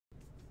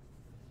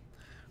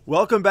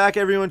Welcome back,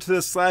 everyone, to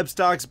the Slab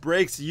Stocks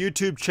Breaks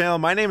YouTube channel.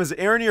 My name is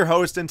Aaron, your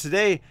host, and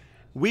today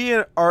we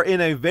are in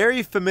a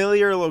very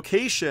familiar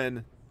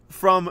location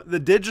from the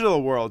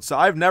digital world. So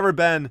I've never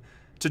been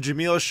to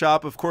Jamil's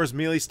shop. Of course,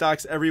 Mealy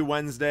Stocks every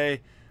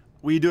Wednesday.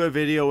 We do a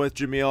video with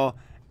Jamil,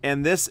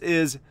 and this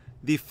is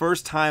the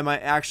first time I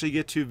actually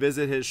get to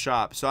visit his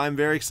shop. So I'm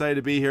very excited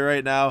to be here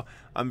right now.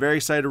 I'm very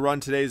excited to run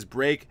today's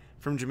break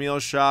from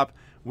Jamil's shop.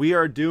 We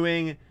are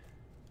doing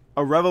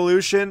a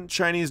Revolution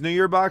Chinese New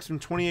Year box from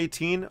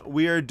 2018.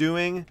 We are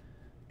doing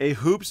a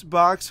Hoops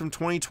box from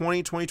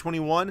 2020,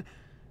 2021.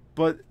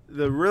 But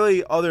the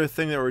really other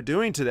thing that we're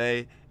doing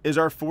today is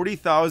our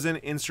 40,000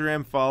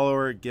 Instagram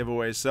follower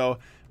giveaway. So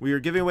we are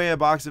giving away a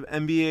box of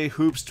NBA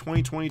Hoops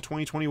 2020,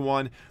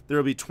 2021. There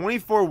will be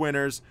 24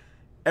 winners.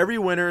 Every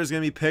winner is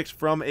going to be picked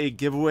from a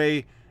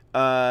giveaway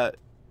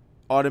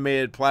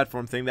automated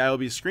platform thing that I will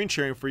be screen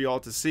sharing for you all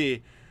to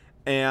see.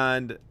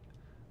 And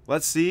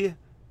let's see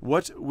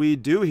what we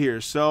do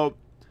here. So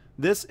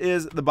this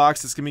is the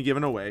box that's going to be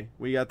given away.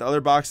 We got the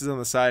other boxes on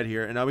the side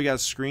here, and now we got to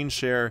screen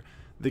share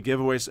the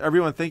giveaway. So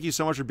everyone, thank you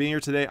so much for being here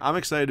today. I'm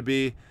excited to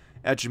be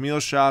at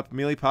Jamil's shop,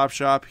 Mealy Pop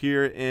Shop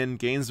here in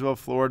Gainesville,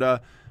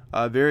 Florida.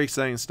 Very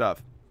exciting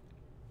stuff.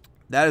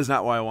 That is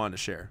not what I wanted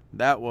to share.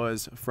 That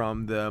was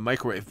from the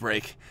microwave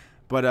break.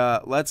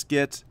 But let's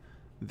get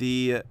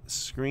the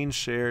screen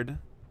shared.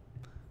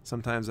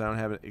 Sometimes I don't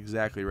have it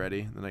exactly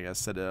ready, then I got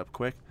to set it up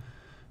quick.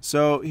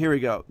 So here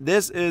we go.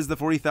 This is the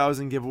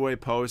 40,000 giveaway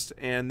post,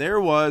 and there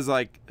was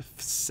like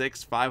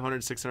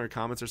 500, 600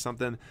 comments or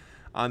something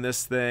on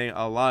this thing,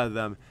 a lot of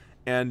them.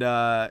 And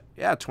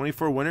yeah,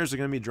 24 winners are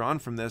going to be drawn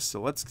from this. So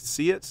let's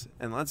see it,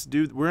 and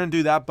we're going to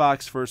do that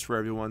box first for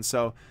everyone.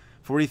 So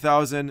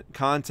 40,000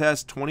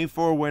 contest,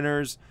 24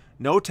 winners,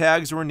 no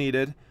tags were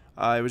needed.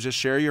 It was just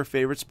share your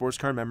favorite sports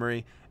card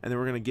memory, and then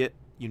we're going to get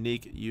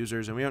unique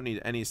users, and we don't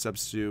need any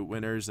substitute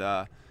winners.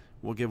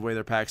 We'll give away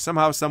their packs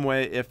somehow, some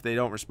way, if they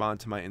don't respond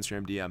to my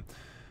Instagram DM.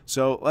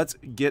 So let's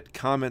get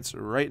comments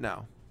right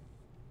now.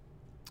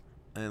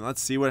 And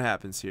let's see what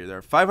happens here. There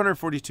are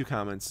 542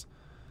 comments.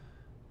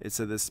 It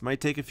said this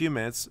might take a few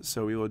minutes,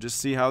 so we will just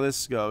see how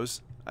this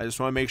goes. I just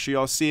want to make sure you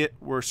all see it.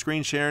 We're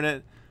screen sharing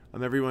it.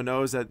 Everyone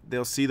knows that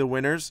they'll see the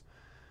winners.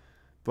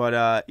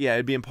 But yeah,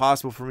 it'd be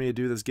impossible for me to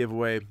do this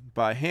giveaway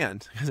by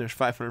hand because there's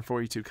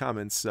 542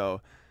 comments.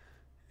 So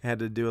I had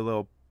to do a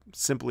little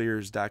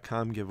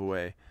simpliers.com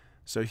giveaway.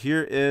 So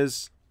here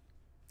is,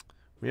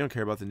 we don't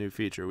care about the new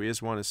feature. We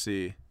just want to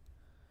see.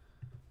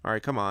 All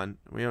right, come on.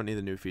 We don't need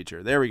the new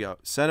feature. There we go.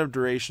 Set of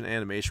duration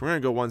animation. We're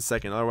going to go 1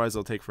 second. Otherwise,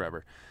 it'll take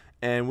forever.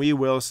 And we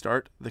will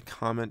start the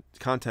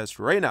contest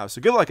right now.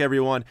 So good luck,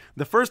 everyone.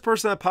 The first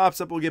person that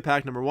pops up will get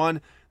pack number 1.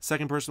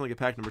 Second person will get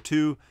pack number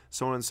 2,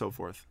 so on and so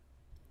forth.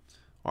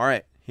 All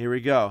right, here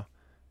we go.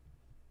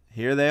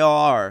 Here they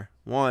all are.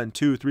 1,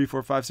 2, 3,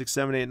 4, 5, 6,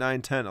 7, 8,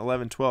 9, 10,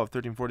 11, 12,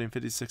 13, 14,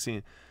 15,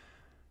 16.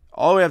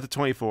 All the way up to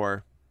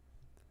 24,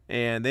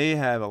 and they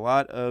have a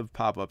lot of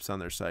pop-ups on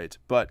their site.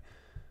 But,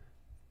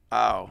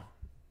 oh,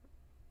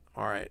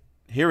 all right,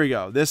 here we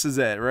go. This is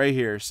it right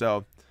here.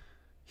 So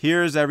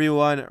here's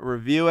everyone.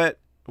 Review it,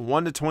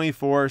 1 to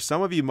 24.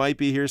 Some of you might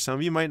be here. Some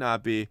of you might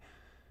not be.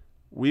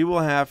 We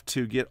will have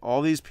to get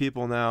all these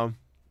people now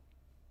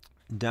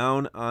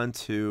down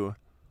onto,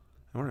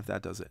 I wonder if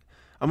that does it.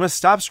 I'm going to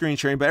stop screen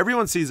sharing, but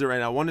everyone sees it right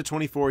now. 1 to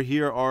 24,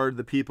 here are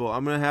the people.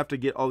 I'm going to have to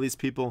get all these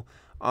people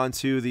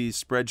onto the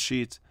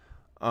spreadsheet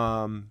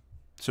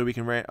so we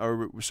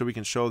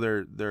can show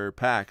their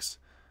packs.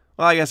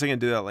 Well, I guess I can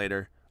do that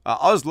later.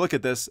 I'll just look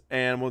at this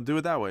and we'll do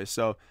it that way.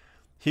 So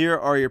here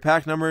are your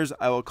pack numbers.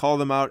 I will call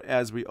them out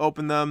as we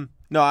open them.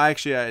 No, I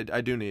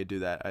do need to do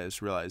that. I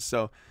just realized.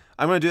 So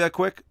I'm going to do that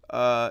quick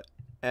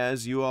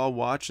as you all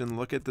watch and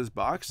look at this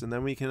box, and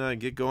then we can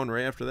get going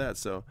right after that.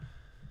 So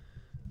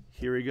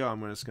here we go.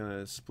 I'm just going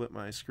to split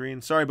my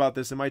screen. Sorry about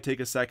this. It might take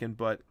a second,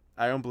 but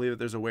I don't believe that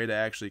there's a way to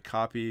actually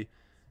copy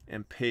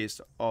and paste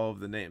all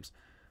of the names.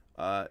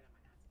 And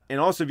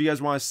also, if you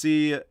guys want to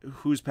see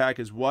whose pack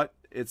is what,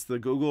 it's the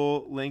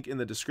Google link in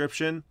the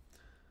description.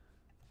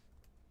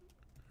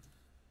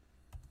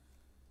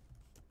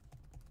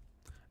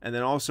 And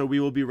then also, we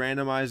will be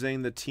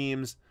randomizing the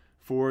teams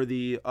for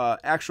the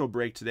actual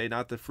break today,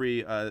 not the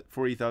free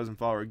 40,000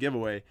 follower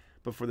giveaway,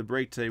 but for the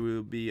break today, we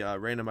will be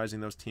randomizing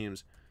those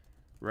teams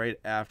right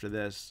after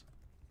this.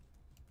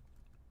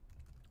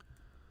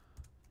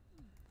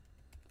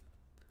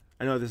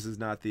 I know this is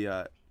not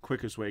the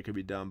quickest way it could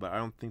be done, but I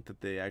don't think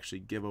that they actually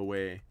give a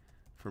way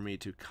for me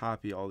to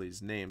copy all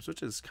these names,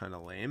 which is kind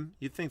of lame.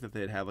 You'd think that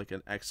they'd have like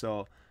an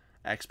Excel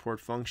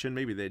export function.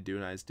 Maybe they do,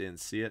 and I just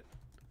didn't see it.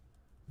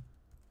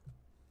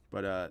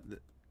 But,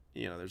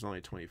 you know, there's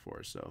only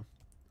 24, so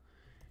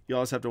you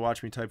always have to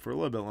watch me type for a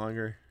little bit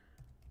longer.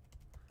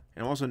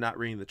 And I'm also not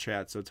reading the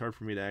chat, so it's hard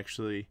for me to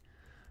actually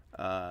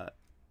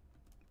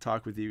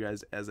talk with you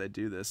guys as I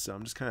do this. So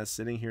I'm just kind of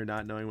sitting here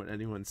not knowing what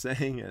anyone's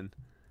saying and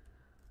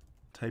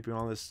typing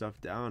all this stuff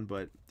down.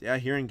 But yeah,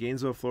 here in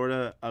Gainesville,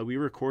 Florida, we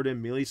recorded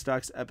Mealy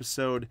Stocks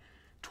episode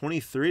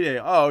 23 today.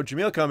 Oh,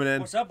 Jamil coming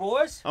in. What's up,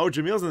 boys? Oh,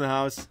 Jamil's in the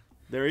house.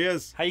 There he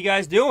is. How you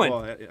guys doing?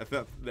 Well,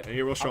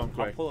 here, we'll show him I'll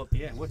quick. pull up.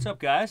 Yeah, what's up,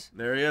 guys?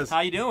 There he is. How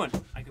you doing?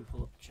 I can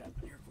pull up the chat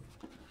here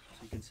so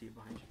you can see it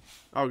behind you.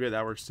 Oh, good.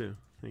 That works too.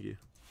 Thank you.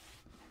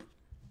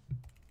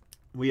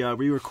 We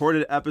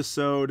recorded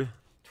episode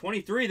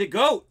 23, the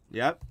GOAT.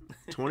 Yep,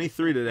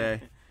 23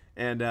 today,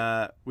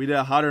 and we did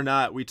a hot or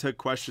not. We took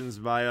questions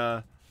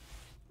via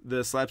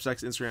the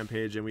Slapstacks Instagram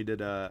page, and we did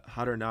a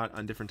hot or not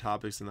on different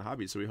topics in the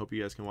hobby. So we hope you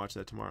guys can watch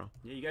that tomorrow.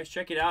 Yeah, you guys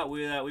check it out.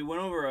 We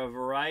went over a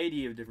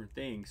variety of different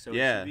things. So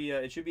yeah,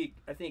 it should be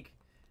I think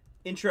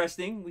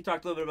interesting. We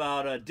talked a little bit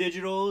about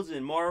digitals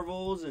and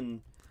marvels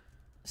and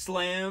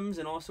slams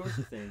and all sorts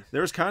of things.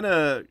 There was kind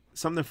of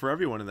something for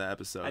everyone in that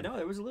episode. I know,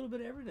 there was a little bit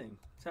of everything.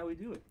 That's how we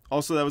do it.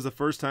 Also, that was the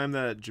first time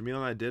that Jamil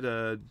and I did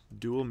a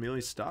dual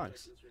melee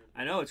stocks.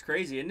 I know, it's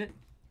crazy, isn't it?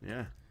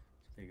 Yeah.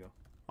 There you go.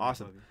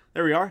 Awesome.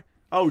 There we are.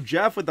 Oh,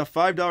 Jeff with the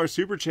 $5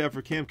 super chat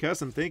for Cam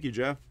Custom. Thank you,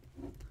 Jeff.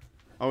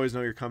 Always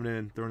know you're coming in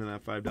and throwing in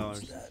that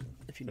 $5.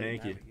 If you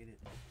Thank you. it.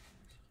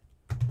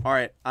 All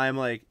right, I'm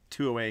like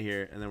 2 away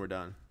here, and then we're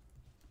done.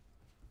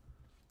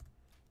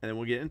 And then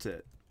we'll get into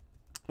it.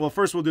 Well,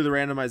 first we'll do the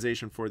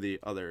randomization for the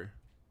other.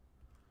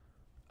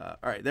 All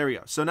right, there we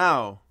go. So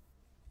now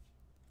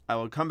I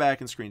will come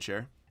back and screen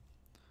share,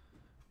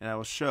 and I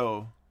will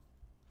show.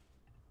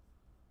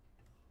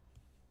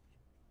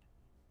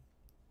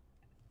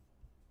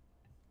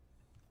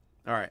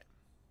 All right,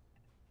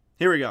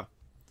 here we go.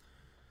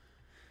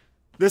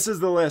 This is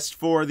the list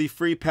for the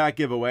free pack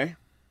giveaway.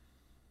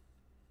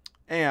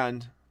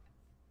 And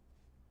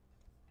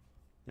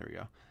there we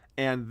go.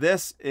 And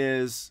this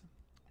is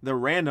the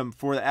random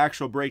for the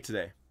actual break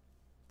today.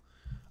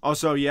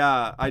 Also,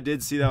 yeah, I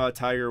did see that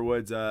Tiger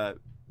Woods,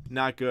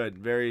 not good.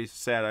 Very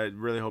sad. I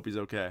really hope he's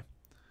okay.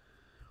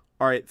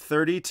 All right,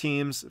 30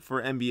 teams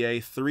for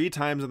NBA, 3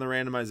 times on the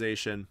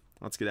randomization.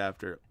 Let's get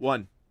after it.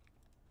 1,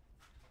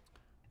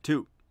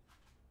 2,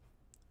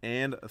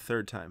 and a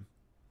 3rd time.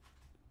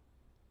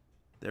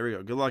 There we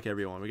go. Good luck,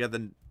 everyone. We got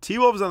the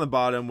T-Wolves on the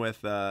bottom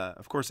with,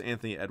 of course,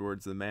 Anthony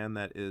Edwards, the man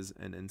that is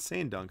an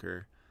insane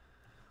dunker.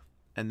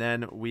 And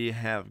then we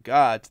have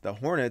got the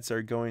Hornets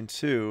are going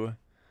to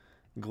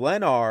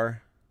Glen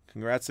R.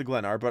 Congrats to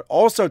Glen R. But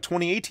also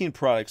 2018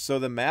 products. So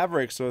the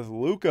Mavericks with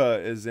Luka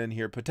is in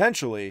here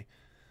potentially.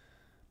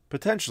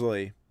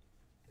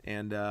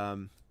 And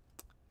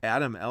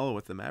Adam L.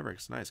 with the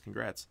Mavericks. Nice.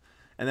 Congrats.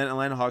 And then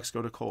Atlanta Hawks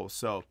go to Cole.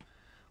 So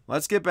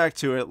let's get back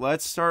to it.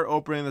 Let's start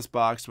opening this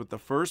box with the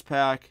first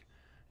pack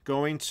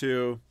going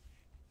to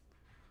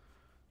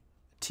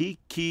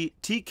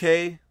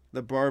TK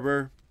the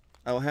Barber.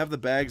 I will have the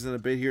bags in a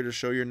bit here to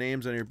show your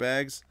names on your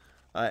bags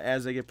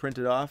as they get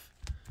printed off.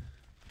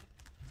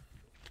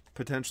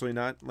 Potentially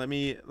not. Let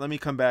me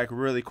come back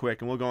really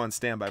quick, and we'll go on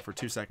standby for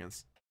 2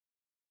 seconds.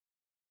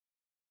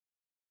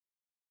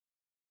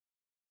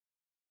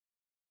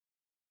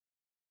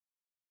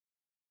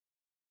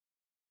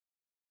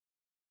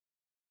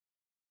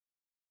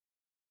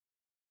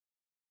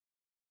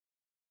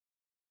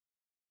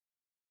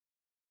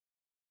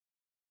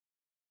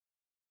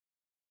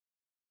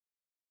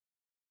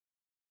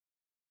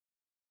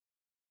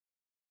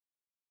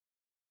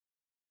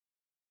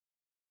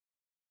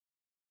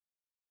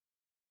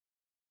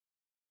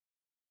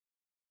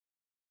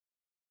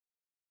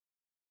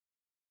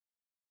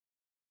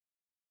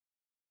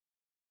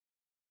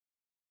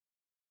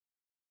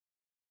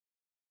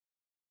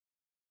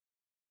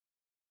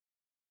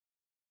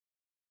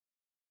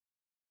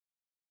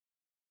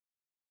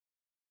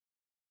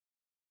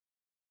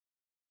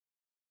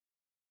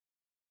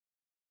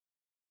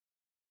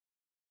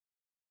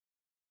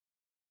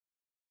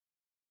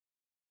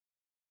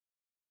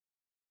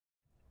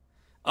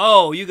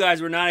 Oh, you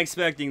guys were not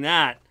expecting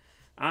that.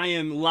 I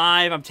am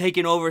live. I'm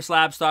taking over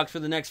Slab Stocks for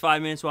the next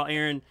 5 minutes while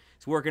Aaron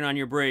is working on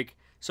your break.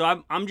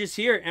 So I'm just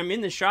here. I'm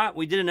in the shop.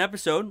 We did an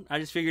episode. I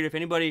just figured if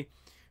anybody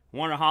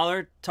want to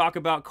holler, talk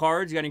about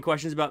cards, you got any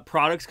questions about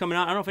products coming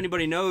out. I don't know if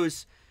anybody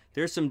knows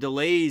there's some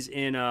delays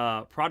in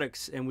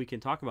products, and we can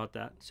talk about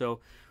that.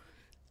 So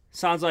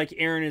sounds like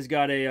Aaron has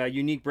got a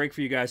unique break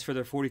for you guys for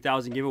their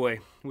 40,000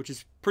 giveaway, which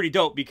is pretty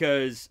dope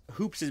because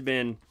Hoops has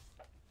been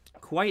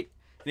quite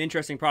an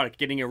interesting product.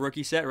 Getting a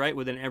rookie set, right,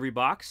 within every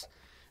box.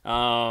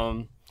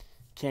 Can't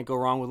go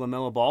wrong with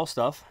LaMelo Ball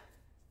stuff.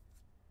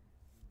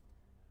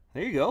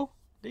 There you go.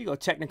 There you go,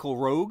 Technical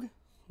Rogue.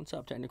 What's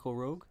up, Technical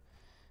Rogue?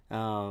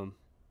 Yeah,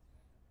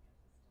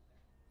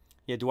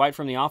 Dwight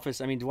from The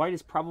Office. I mean, Dwight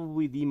is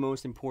probably the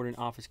most important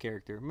Office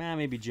character.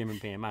 Maybe Jim and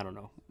Pam. I don't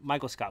know.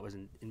 Michael Scott was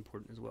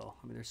important as well.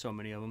 I mean, there's so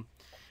many of them.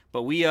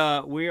 But we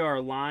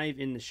are live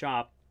in the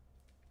shop,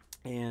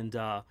 and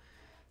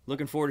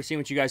looking forward to seeing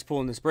what you guys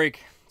pull in this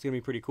break. It's going to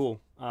be pretty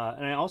cool.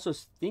 And I also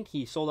think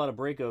he sold out a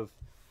break of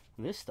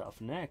this stuff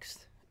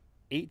next.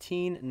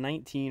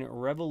 1819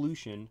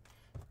 Revolution.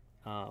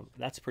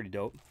 That's pretty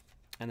dope.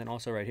 And then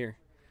also right here,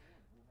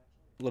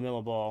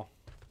 LaMelo Ball.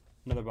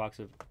 Another box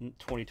of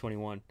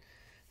 2021.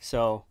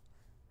 So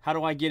how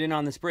do I get in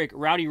on this break?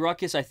 Rowdy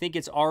Ruckus, I think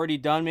it's already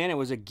done, man. It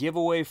was a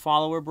giveaway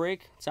follower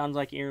break. Sounds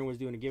like Aaron was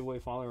doing a giveaway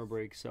follower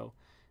break. So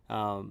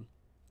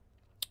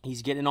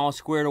He's getting all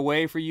squared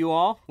away for you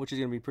all, which is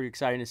going to be pretty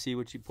exciting to see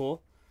what you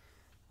pull.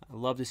 I'd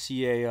love to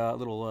see a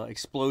little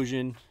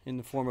explosion in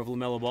the form of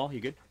LaMelo Ball. You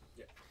good?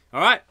 Yeah.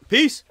 All right,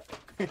 peace.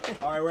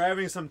 All right, we're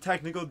having some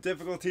technical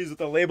difficulties with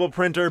the label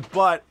printer,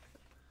 but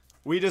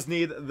we just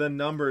need the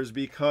numbers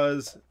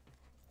because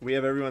we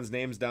have everyone's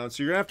names down.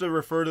 So you're going to have to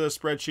refer to the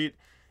spreadsheet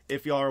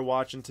if y'all are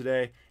watching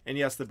today. And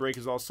yes, the break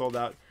is all sold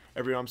out.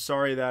 Everyone, I'm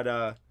sorry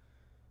that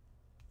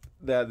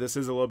that this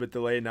is a little bit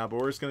delayed now, but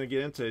we're just going to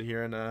get into it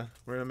here, and we're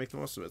going to make the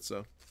most of it.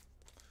 So,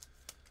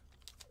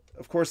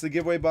 of course, the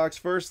giveaway box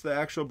first, the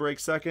actual break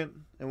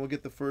second, and we'll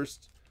get the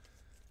first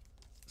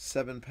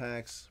 7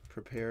 packs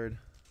prepared,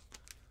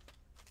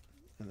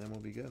 and then we'll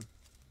be good.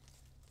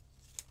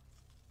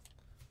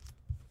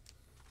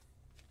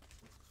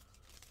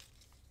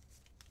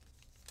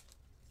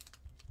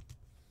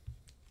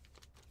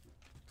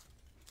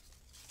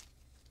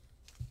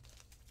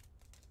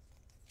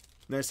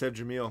 Nice to have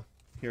Jamil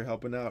here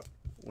helping out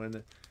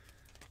when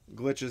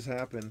glitches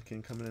happen,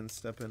 can come in and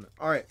step in.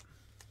 All right,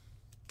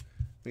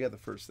 we got the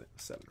first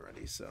 7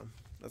 ready, so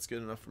that's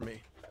good enough for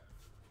me.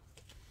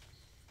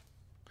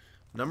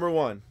 Number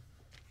 1.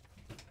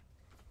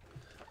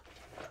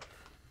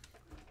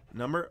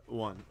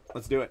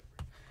 Let's do it.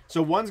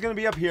 So 1's going to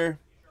be up here,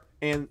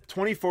 and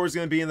 24 is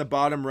going to be in the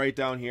bottom right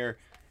down here,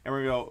 and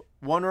we're going to go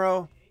 1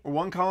 row, or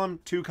 1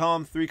 column, 2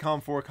 column, 3 column,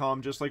 4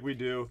 column, just like we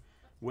do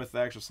with the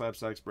actual Slab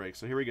Stacks break.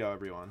 So here we go,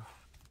 everyone.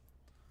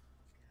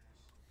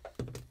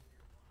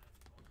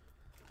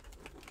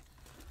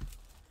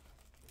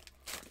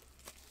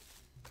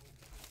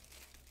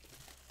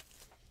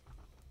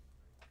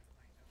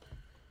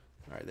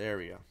 All right, there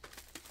we go.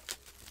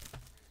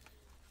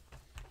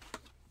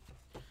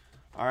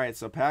 All right,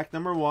 so pack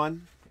number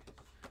 1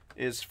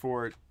 is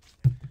for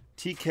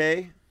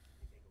TK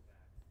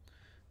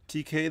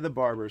the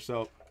Barber.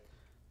 So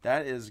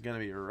that is going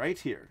to be right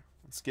here.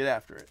 Let's get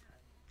after it.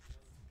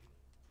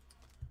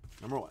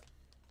 Number 1.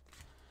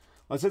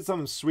 Let's hit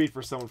something sweet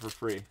for someone for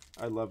free.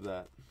 I love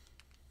that.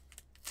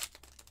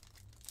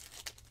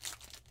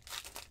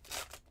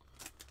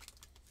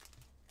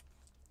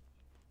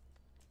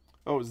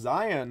 Oh,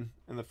 Zion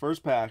in the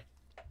first pack.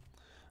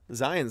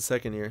 Zion's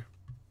second year.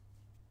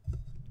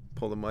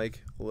 Pull the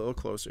mic a little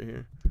closer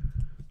here.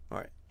 All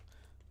right.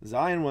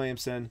 Zion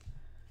Williamson,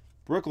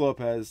 Brooke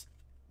Lopez,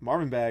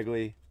 Marvin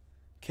Bagley,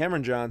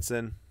 Cameron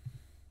Johnson.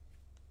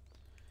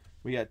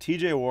 We got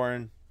TJ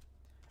Warren.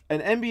 An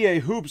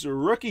NBA Hoops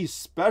rookie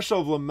special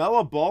of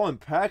LaMelo Ball in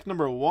pack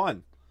number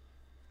 1.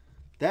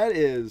 That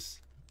is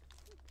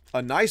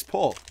a nice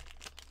pull.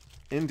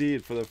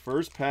 Indeed, for the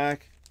first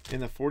pack in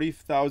the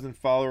 40,000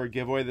 follower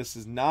giveaway. This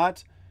is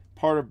not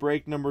part of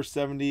break number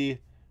 71.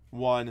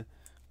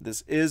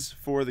 This is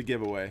for the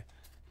giveaway.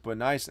 But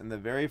nice, in the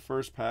very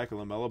first pack of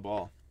LaMelo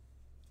Ball.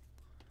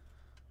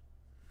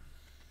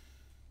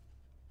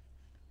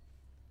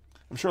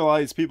 I'm sure a lot of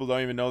these people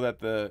don't even know that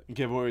the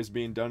giveaway is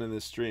being done in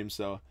this stream,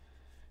 so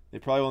they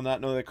probably will not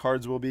know that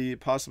cards will be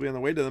possibly on the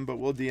way to them, but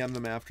we'll DM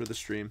them after the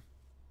stream.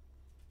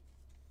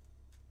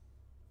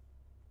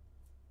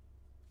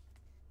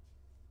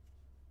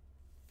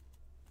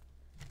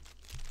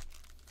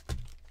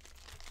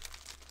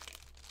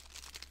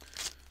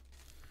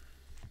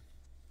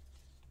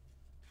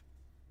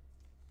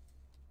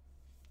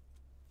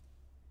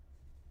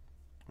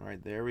 All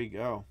right, there we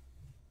go.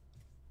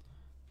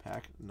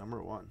 Pack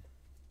number 1.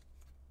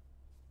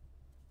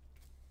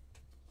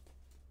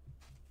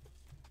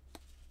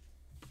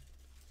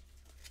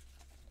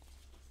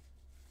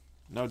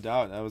 No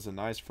doubt, that was a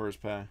nice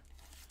first pack.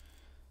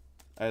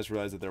 I just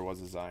realized that there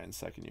was a Zion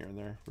second year in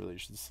there. Really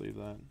should sleeve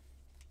that.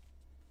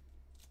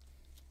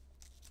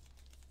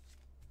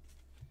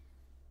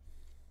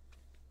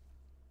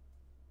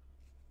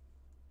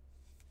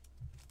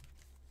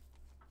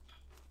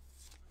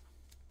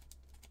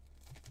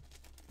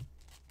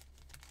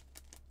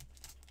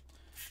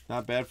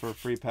 Not bad for a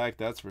free pack,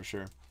 that's for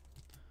sure.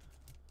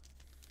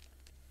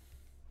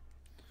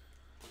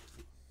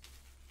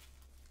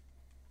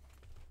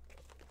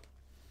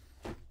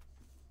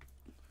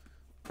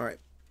 All right,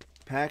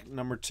 pack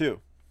number 2.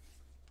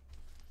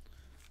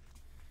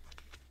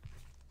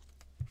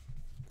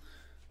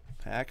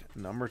 Pack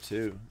number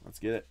 2. Let's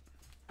get it.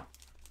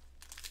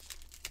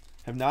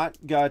 Have not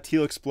got a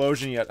teal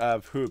explosion yet out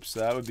of Hoops, so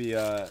that would be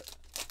that'd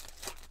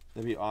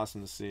be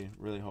awesome to see.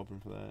 Really hoping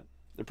for that.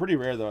 They're pretty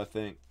rare though, I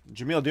think.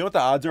 Jamil, do you know what the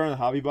odds are on the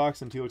hobby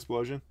box and teal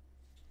explosion?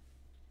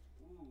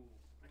 Ooh,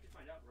 I can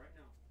find out right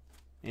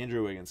now.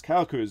 Andrew Wiggins,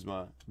 Kyle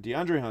Kuzma,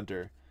 DeAndre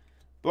Hunter,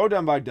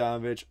 Bojan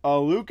Bogdanovic, a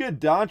Luka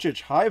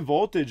Doncic high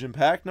voltage in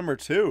pack number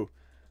 2.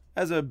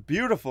 That's a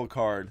beautiful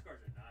card.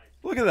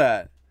 Look at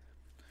that.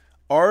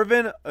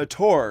 Arvin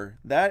Ator.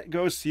 That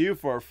goes to you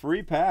for a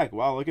free pack.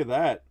 Wow, look at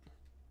that.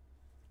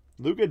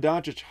 Luka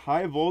Doncic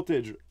high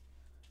voltage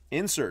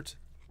insert.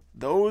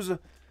 Those.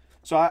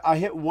 So I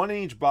hit 1 in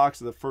each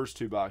box of the first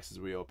 2 boxes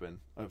we opened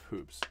of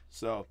Hoops.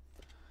 So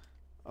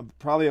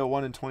probably a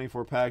 1 in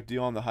 24 pack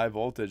deal on the high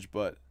voltage,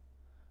 but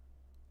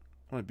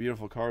what a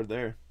beautiful card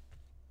there.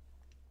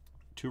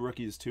 2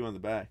 rookies, 2 on the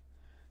back.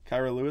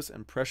 Kyra Lewis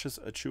and Precious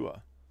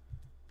Achua.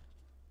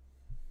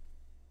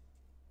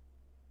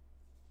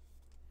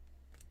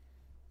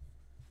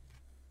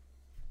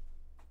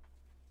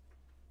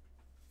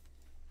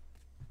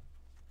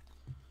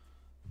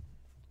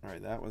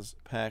 right, that was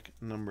pack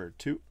number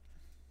 2.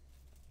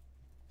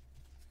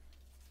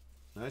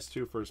 Nice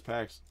 2 first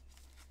packs.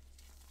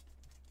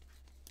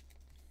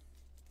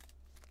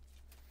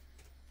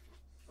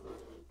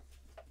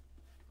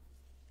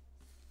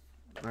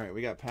 All right,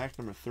 we got pack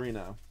number 3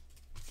 now.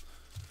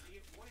 You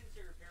get one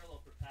insert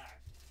parallel per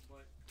pack,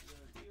 but the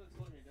Felix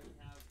Logan doesn't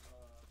have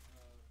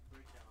a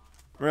breakdown on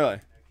it. Really?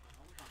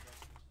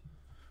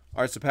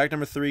 All right, so pack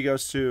number 3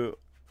 goes to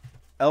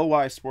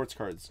LY Sports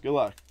Cards. Good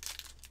luck.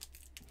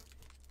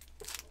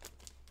 I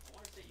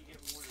want to say you get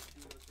 1 or 2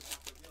 of those per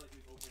box, but I feel like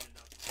we've opened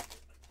enough to get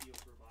a feel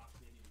per box,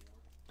 maybe more.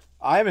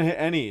 I haven't hit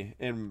any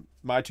in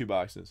my 2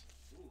 boxes.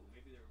 Ooh,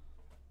 maybe they're...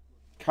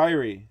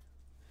 Kyrie,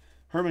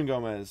 Herman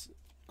Gomez,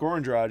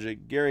 Goran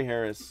Dragic, Gary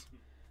Harris,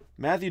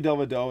 Matthew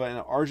Dellavedova,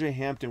 and RJ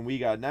Hampton we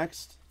got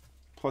next,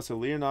 plus a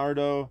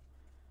Leandro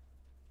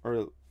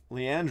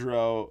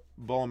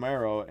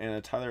Bolomero and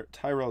a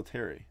Tyrell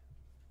Terry.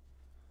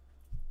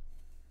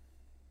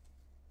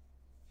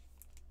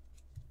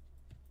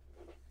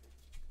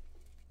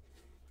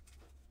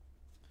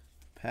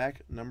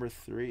 Pack number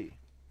 3.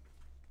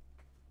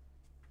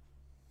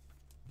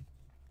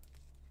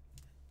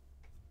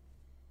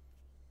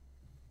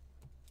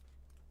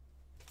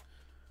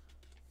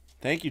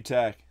 Thank you,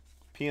 Tech.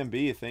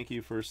 PMB, thank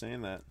you for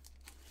saying that.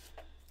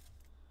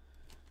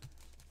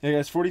 Hey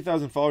guys,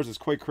 40,000 followers is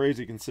quite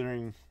crazy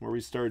considering where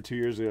we started 2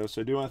 years ago.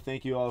 So I do want to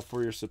thank you all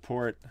for your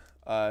support.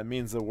 It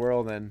means the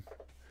world, and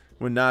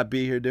would not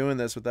be here doing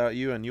this without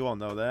you, and you all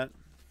know that.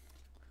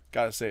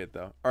 Gotta say it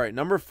though. All right,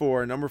 number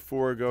 4. Number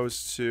 4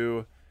 goes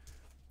to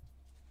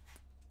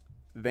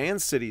Van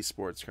City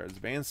Sports Cards.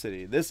 Van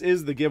City. This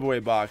is the giveaway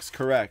box,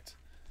 correct?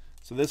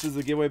 So this is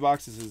the giveaway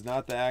box. This is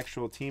not the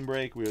actual team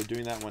break. We are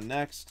doing that one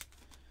next.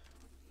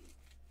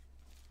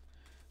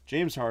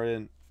 James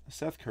Harden,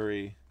 Seth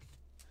Curry,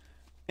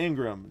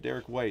 Ingram,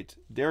 Derek White,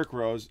 Derrick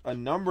Rose, a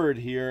numbered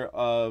here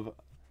of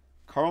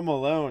Karl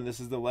Malone. This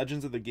is the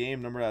Legends of the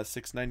Game, numbered at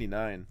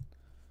 699.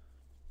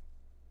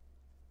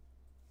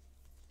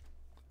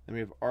 Then we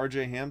have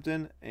RJ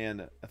Hampton,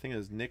 and I think it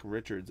was Nick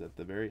Richards at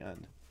the very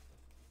end.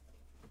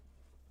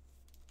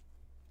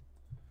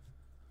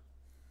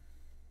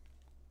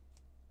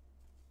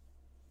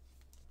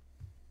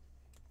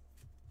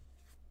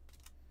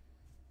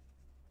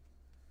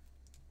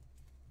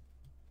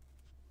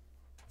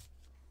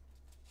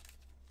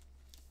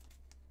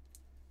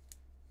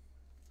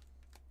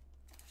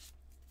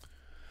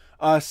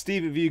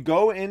 Steve, if you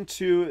go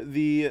into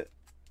the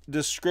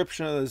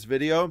description of this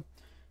video,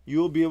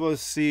 you'll be able to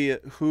see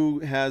who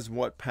has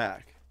what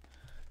pack.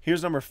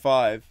 Here's number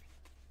 5.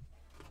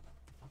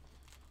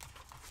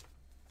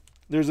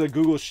 There's a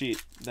Google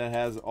sheet that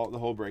has the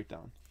whole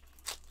breakdown.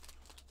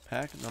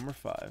 Pack number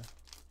 5.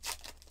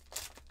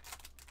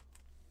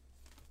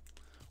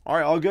 All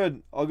right, all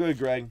good,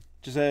 Greg.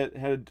 Just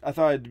I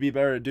thought it'd be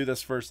better to do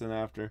this first than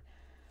after.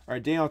 All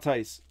right, Daniel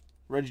Tice,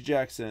 Reggie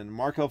Jackson,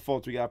 Markelle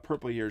Fultz. We got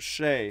purple here.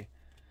 Shea,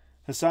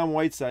 Hassan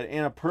Whiteside,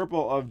 and a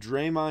purple of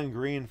Draymond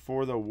Green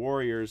for the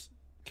Warriors.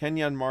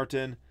 Kenyon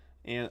Martin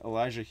and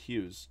Elijah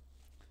Hughes.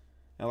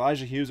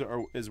 Elijah Hughes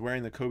is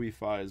wearing the Kobe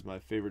 5s, my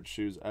favorite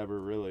shoes ever,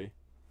 really.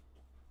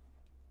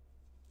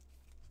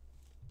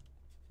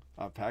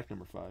 Pack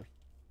number 5.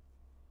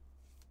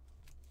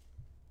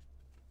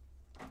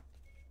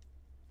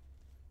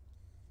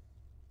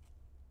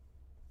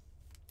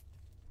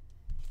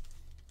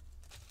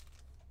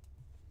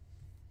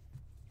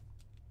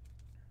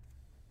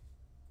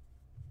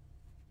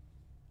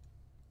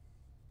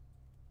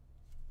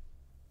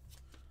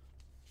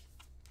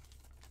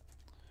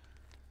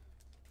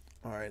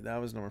 All right, that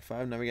was number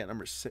 5. Now we got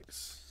number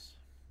 6.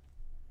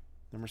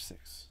 Number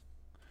 6.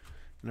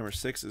 Number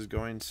 6 is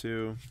going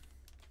to...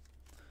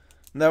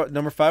 No,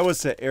 number 5 was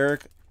to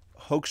Eric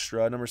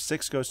Hoekstra. Number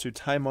 6 goes to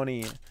Ty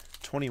Money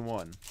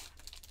 21.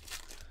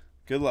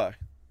 Good luck.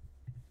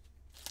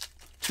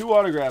 2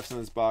 autographs in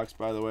this box,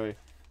 by the way.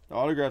 The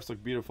autographs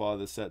look beautiful out of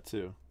this set,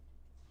 too.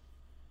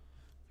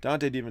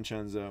 Dante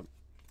DiVincenzo.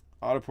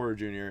 Otto Porter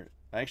Jr.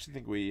 I actually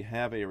think we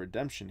have a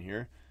redemption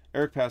here.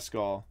 Eric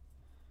Pascal.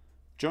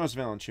 Jonas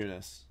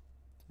Valanciunas.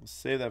 We'll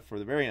save that for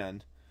the very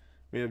end.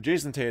 We have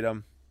Jason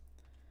Tatum.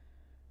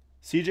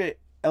 CJ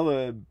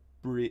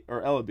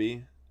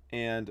Ellaby.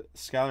 And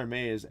Skylar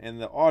Mays.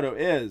 And the auto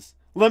is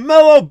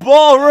LaMelo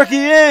Ball, rookie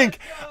ink.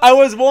 I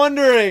was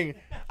wondering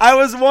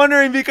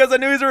because I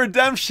knew he was a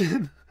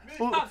redemption.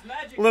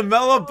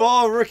 LaMelo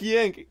Ball, rookie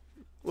ink.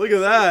 Look at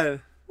that.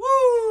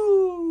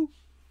 Woo!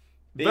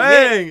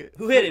 Bang!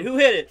 Who hit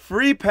it?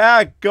 Free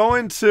pack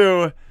going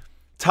to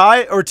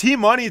T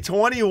Money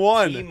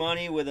 21. T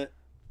Money with a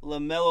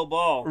LaMelo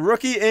Ball.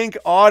 Rookie ink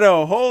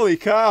auto. Holy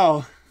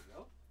cow.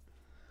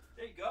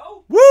 There you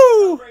go.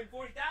 Woo!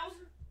 40,000.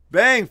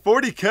 Bang,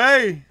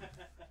 40K.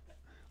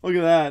 Look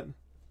at that.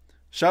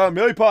 Shout out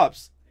Millie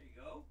Pops. There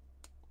you go.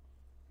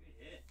 Good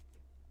hit.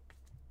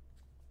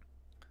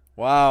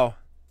 Wow.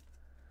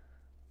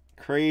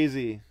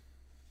 Crazy.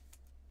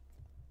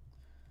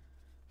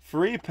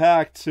 Free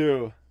pack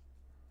too.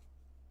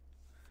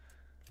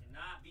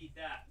 Cannot beat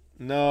that.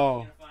 No. You're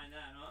gonna find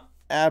that, huh?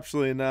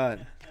 Absolutely not.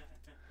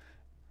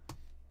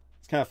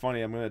 kind of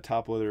funny. I'm going to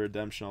top load the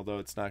redemption, although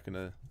it's not going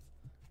to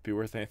be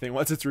worth anything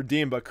once it's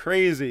redeemed. But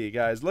crazy,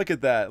 guys. Look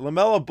at that.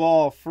 LaMelo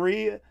Ball,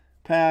 free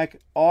pack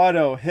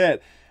auto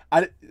hit.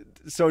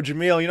 So,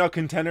 Jameel, you know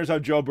Contenders, how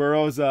Joe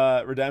Burrow's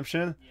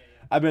redemption? Yeah.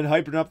 I've been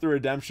hyping up the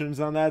redemptions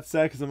on that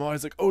set because I'm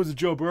always like, oh, is it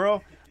Joe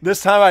Burrow?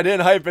 This time I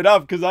didn't hype it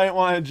up because I didn't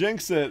want to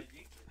jinx it.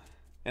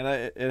 And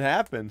it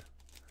happened.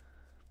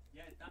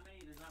 Yeah, there's not many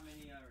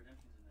redemptions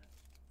in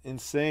that.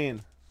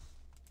 Insane.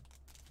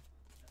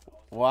 That's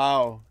awesome.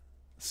 Wow.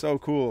 So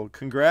cool.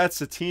 Congrats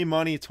to Team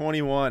Money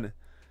 21.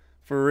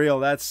 For real,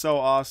 that's so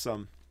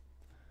awesome.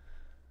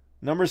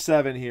 Number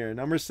 7 here.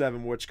 Number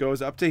 7, which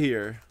goes up to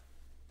here.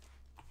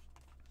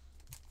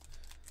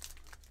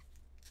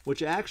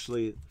 Which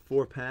actually,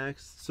 4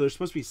 packs. So there's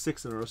supposed to be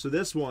 6 in a row. So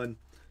this one,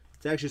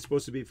 it's actually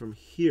supposed to be from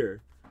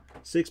here.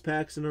 6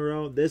 packs in a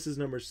row. This is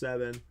number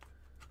 7.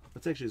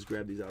 Let's actually just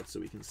grab these out so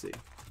we can see.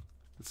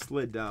 It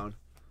slid down.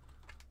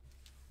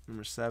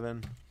 Number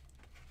 7.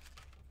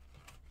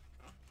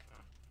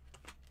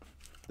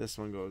 This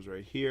one goes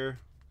right here.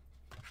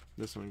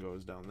 This one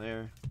goes down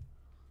there.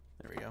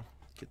 There we go.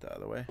 Get that out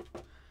of the way.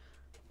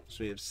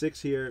 So we have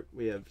 6 here.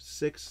 We have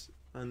 6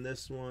 on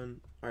this one.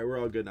 All right, we're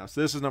all good now.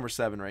 So this is number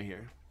 7 right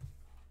here.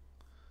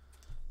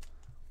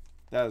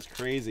 That was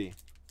crazy.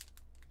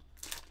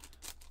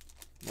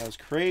 That was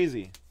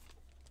crazy.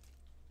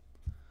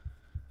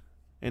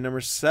 And number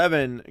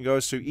 7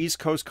 goes to East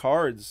Coast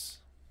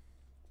Cards.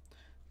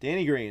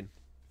 Danny Green.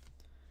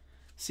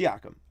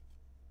 Siakam.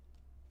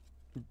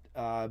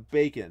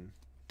 Bacon.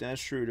 Dennis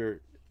Schroeder.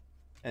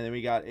 And then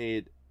we got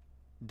a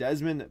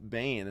Desmond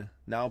Bane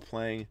now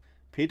playing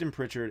Peyton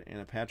Pritchard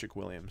and a Patrick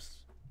Williams.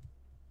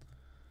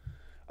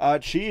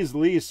 Cheese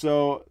Lee.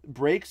 So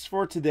breaks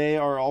for today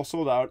are all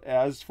sold out,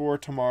 as for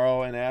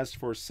tomorrow and as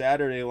for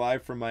Saturday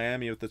live from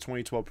Miami with the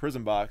 2012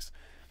 Prison Box.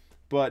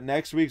 But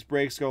next week's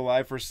breaks go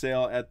live for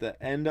sale at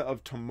the end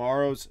of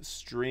tomorrow's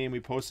stream. We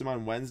post them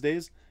on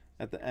Wednesdays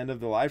at the end of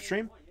the live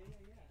stream.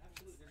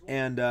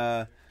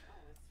 And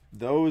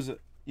those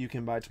you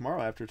can buy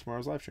tomorrow after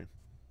tomorrow's live stream.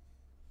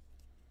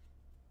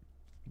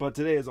 But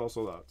today is all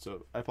sold out,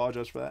 so I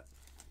apologize for that.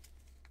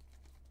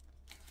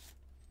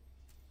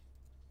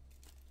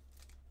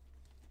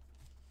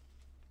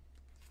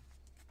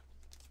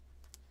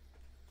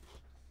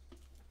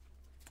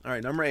 All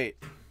right, number 8.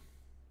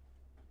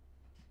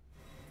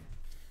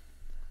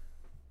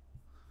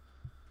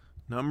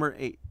 Number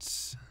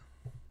 8.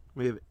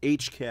 We have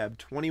HCAB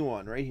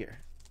 21 right here.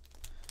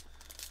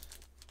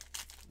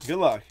 Good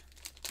luck.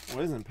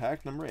 What is in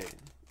pack number 8?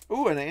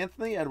 Ooh, an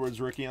Anthony Edwards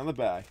rookie on the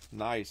back.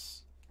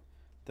 Nice.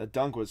 That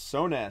dunk was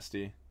so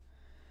nasty.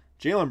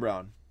 Jaylen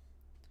Brown.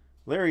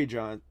 Landry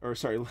Shamet.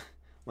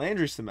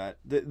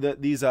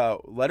 These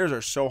letters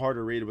are so hard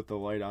to read with the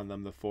light on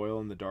them, the foil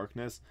and the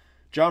darkness.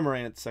 John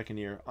Morant, 2nd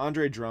year.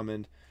 Andre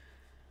Drummond.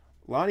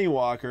 Lonnie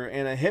Walker.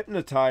 And a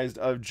hypnotized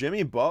of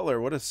Jimmy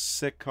Butler. What a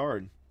sick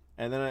card.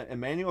 And then an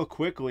Emmanuel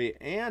Quickley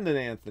and an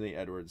Anthony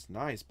Edwards.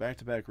 Nice.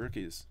 Back-to-back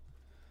rookies.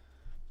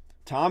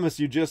 Thomas,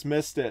 you just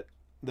missed it.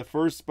 The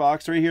first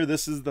box right here,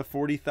 this is the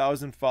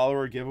 40,000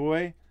 follower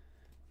giveaway.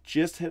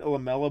 Just hit a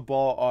LaMelo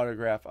Ball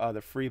autograph out of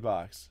the free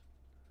box.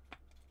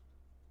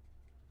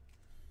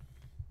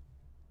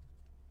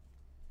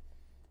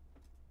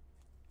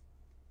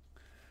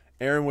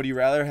 Aaron, would you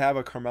rather have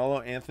a Carmelo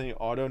Anthony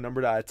auto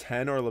numbered out of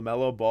 10 or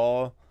LaMelo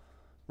Ball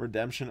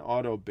redemption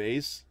auto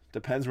base?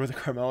 Depends where the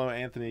Carmelo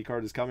Anthony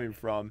card is coming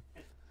from.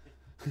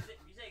 If you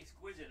say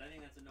exquisite, I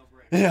think that's a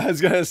no-brainer. Yeah, I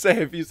was going to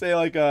say, if you say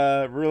like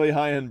a really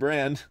high-end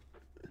brand.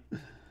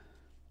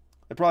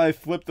 I'd probably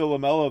flip the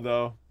LaMelo,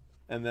 though,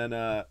 and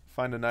then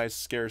find a nice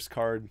scarce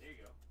card There you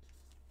go.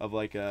 of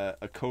like a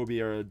Kobe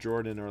or a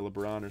Jordan or a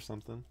LeBron or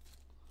something.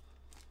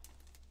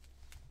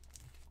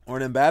 Or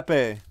an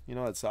Mbappe. You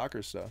know, that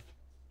soccer stuff.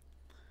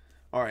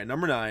 All right,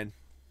 number 9.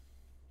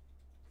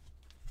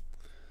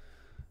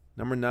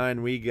 Number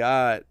 9, we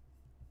got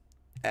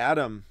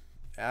Adam.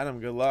 Adam,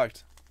 good luck.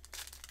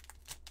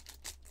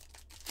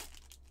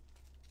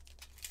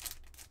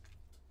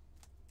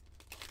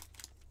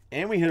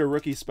 And we hit a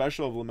rookie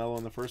special of LaMelo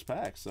in the first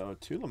pack. So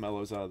 2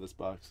 LaMelos out of this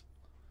box.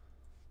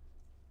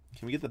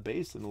 Can we get the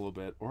base in a little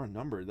bit? Or a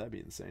number? That'd be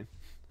insane.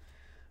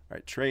 All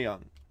right, Trae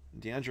Young,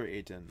 DeAndre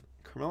Ayton,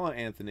 Carmelo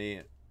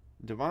Anthony,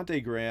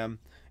 Devontae Graham,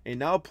 and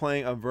now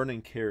playing of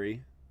Vernon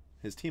Carey,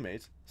 his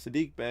teammates,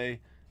 Sadiq Bey,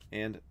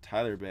 and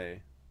Tyler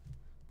Bey.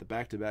 The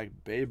back-to-back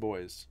Bay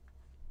boys.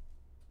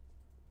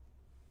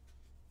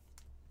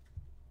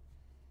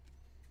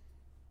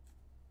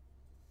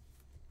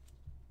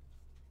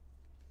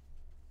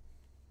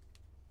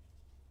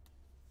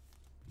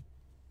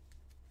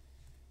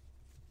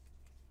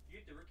 You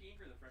get the rookie ink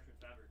or the freshman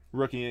fabric?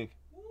 Rookie ink.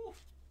 Woo.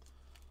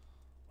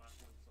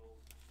 Last one sold.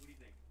 What do you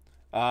think?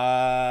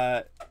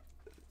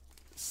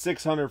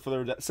 600 for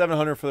the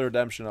 700 for the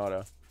redemption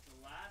auto. The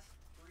last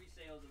 3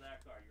 sales of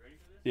that card. You ready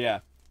for this? Yeah.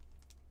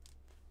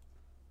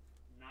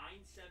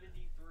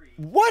 973.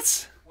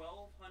 What?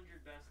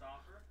 1200 best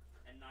offer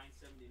and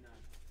 979.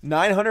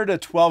 900 to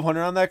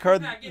 1200 on that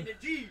card? Not getting a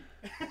G.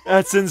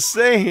 That's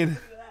insane. Look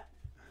at that.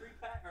 Free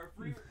pack or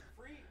free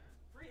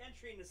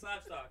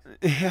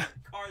Yeah.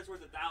 Card is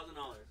worth $1,000.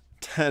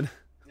 10.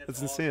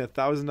 That's awesome. insane.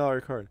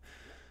 $1,000 card.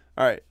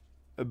 All right.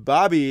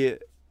 Bobby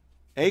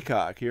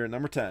Aycock here at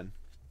number 10.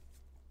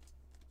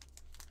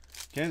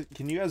 Can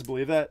you guys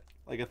believe that?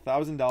 Like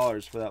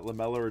 $1,000 for that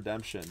LaMelo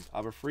redemption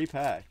of a free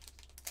pack.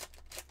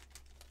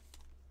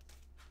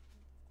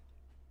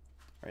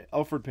 All right.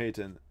 Alfred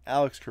Payton,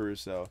 Alex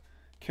Caruso,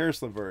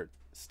 Karis LeVert,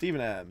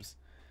 Steven Adams,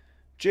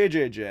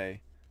 JJJ,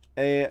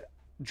 a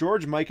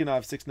George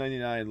Mikanov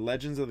 699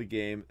 Legends of the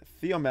Game,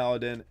 Theo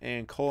Maledon,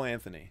 and Cole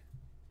Anthony.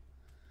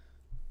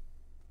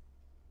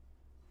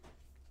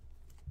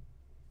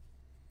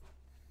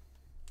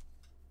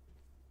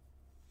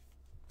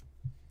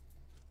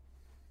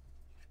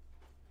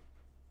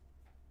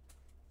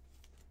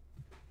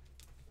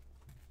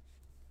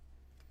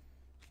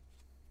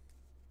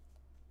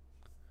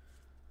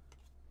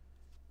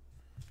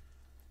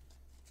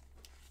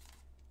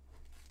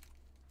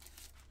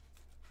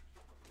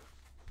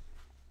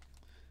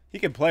 He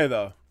can play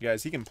though,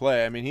 guys. He can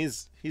play. I mean,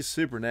 he's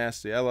super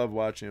nasty. I love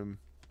watching him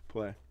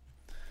play.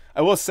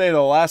 I will say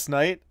though, last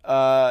night,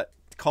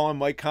 calling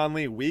Mike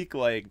Conley weak,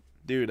 like,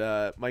 dude,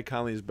 Mike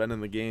Conley's been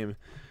in the game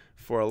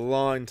for a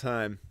long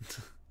time.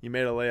 You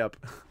made a layup.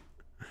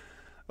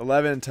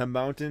 11, Tim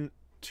Mountain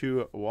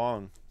to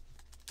Wong.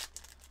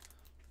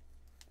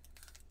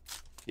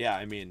 Yeah,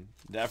 I mean,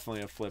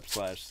 definitely a flip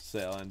 /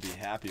 sale, and be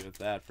happy with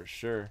that for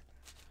sure.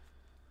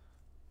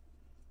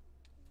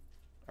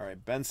 All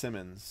right, Ben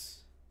Simmons.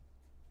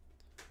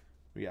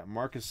 We got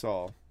Marcus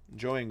Gasol,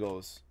 Joe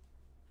Ingles,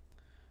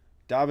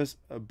 Davis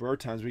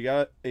Bertans. We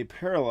got a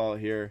parallel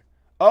here.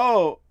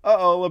 Oh,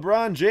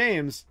 LeBron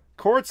James,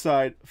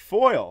 courtside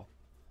foil.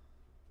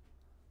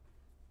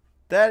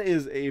 That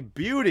is a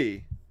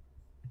beauty.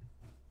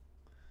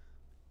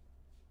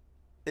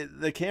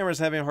 The camera's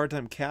having a hard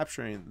time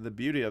capturing the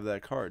beauty of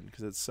that card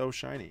because it's so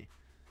shiny.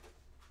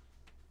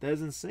 That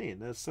is insane.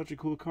 That's such a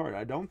cool card.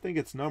 I don't think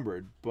it's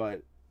numbered,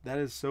 but that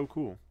is so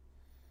cool.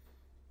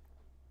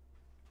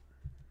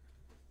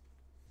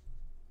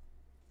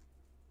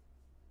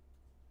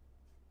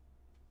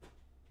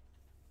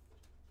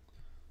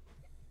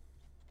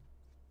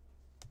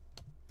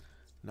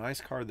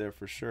 Nice card there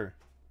for sure.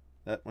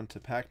 That went to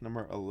pack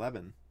number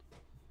 11.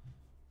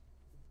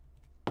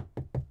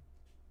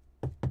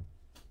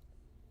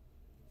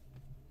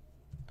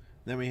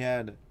 Then we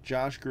had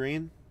Josh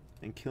Green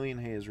and Killian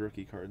Hayes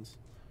rookie cards.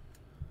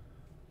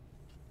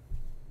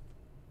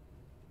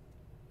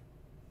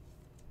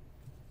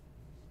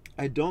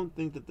 I don't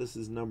think that this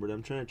is numbered.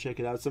 I'm trying to check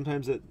it out.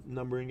 Sometimes that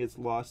numbering gets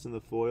lost in the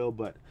foil,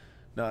 but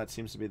no, it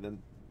seems to be the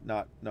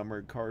not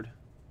numbered card.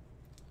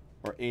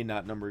 Or a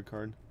not numbered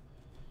card.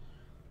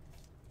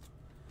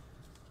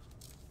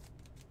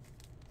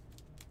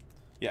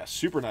 Yeah,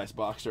 super nice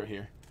box right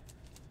here.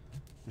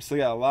 We still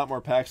got a lot more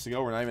packs to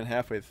go. We're not even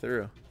halfway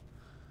through.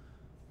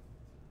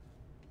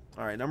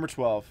 All right, number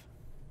 12.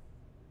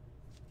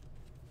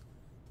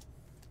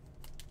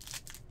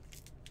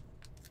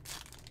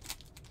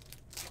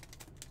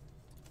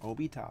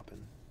 Obi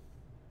Toppin.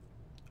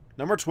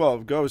 Number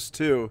 12 goes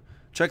to,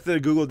 check the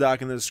Google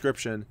Doc in the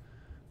description.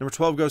 Number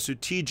 12 goes to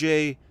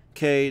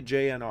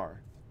TJKJNR.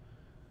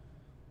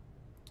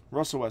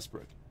 Russell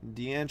Westbrook,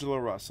 D'Angelo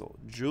Russell,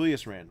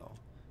 Julius Randle,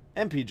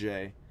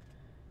 MPJ.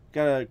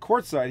 Got a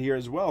courtside here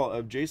as well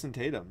of Jason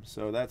Tatum.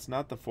 So that's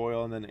not the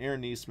foil. And then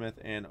Aaron Nesmith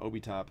and Obi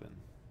Toppin.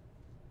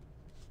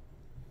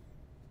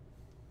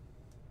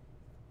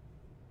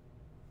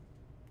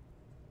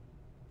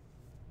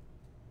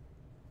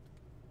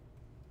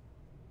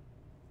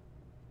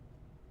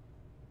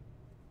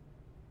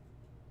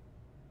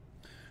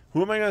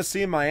 Who am I going to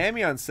see in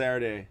Miami on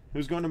Saturday?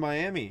 Who's going to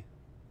Miami?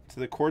 To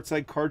the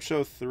Courtside Card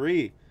Show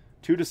 3,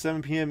 2 to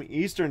 7 p.m.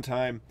 Eastern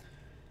Time.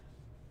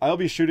 I'll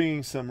be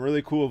shooting some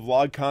really cool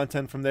vlog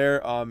content from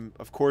there.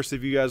 Of course,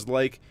 if you guys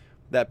like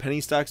that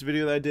penny stocks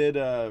video that I did,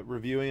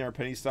 reviewing our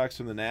penny stocks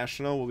from the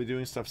National, we'll be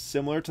doing stuff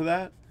similar to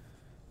that.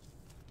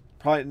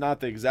 Probably not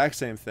the exact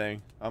same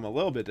thing. I'm a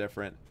little bit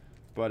different,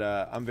 but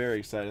I'm very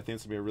excited. I think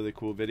it's going to be a really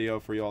cool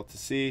video for you all to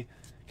see.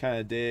 Kind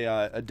of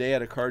a day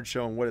at a card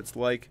show and what it's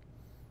like.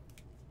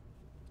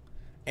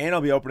 And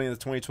I'll be opening the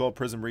 2012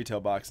 Prism Retail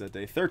box that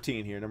day.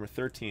 13 here, number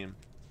 13.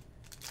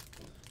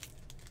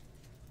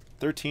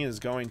 13 is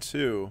going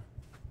to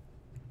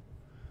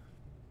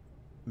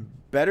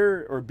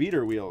Better or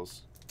Beater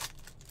Wheels.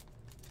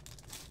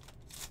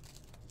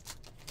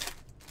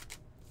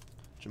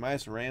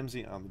 Jamias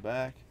Ramsey on the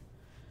back.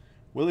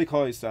 Willie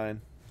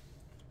Cauley-Stein.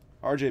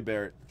 RJ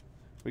Barrett.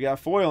 We got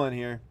foil in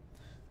here.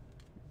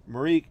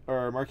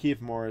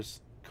 Markieff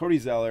Morris. Cody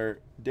Zeller.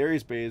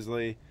 Darius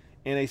Baisley.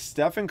 And a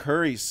Stephen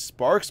Curry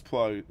Spark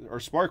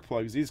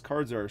Plugs. These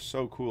cards are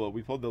so cool.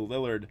 We pulled the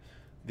Lillard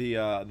the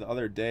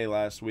other day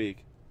last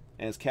week.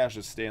 And it's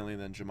Cassius Stanley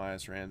and then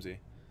Jamias Ramsey.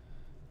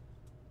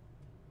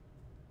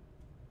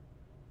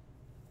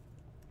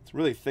 It's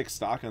really thick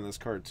stock on this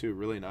card too.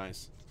 Really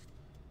nice.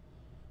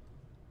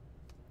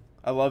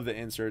 I love the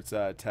inserts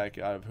tech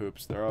out of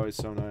Hoops. They're always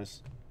so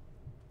nice.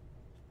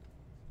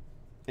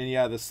 And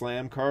yeah, the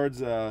Slam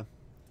cards, I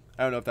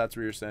don't know if that's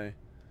what you're saying.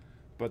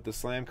 but the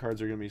slam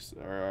cards are going to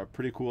be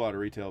pretty cool out of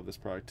retail of this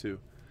product too.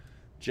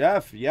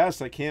 Jeff,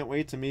 yes, I can't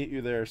wait to meet you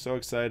there. So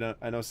excited.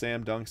 I know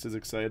Sam Dunks is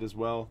excited as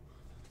well.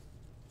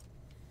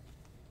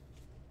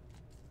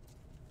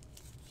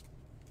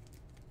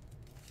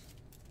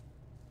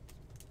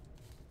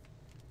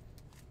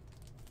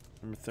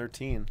 Number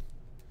 13.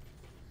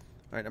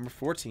 All right, number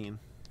 14.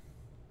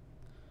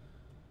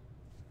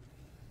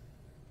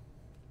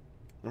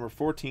 Number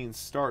 14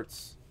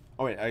 starts.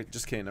 Oh, wait, I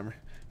just kidding. Number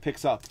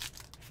picks up.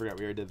 I forgot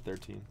we already did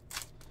 13.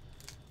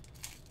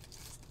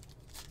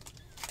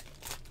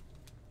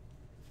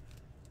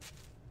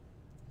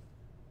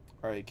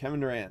 All right,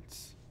 Kevin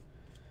Durant,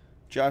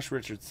 Josh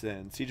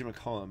Richardson, CJ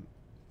McCollum.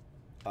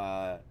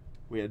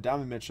 We had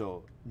Donovan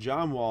Mitchell,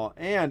 John Wall,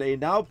 and a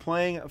now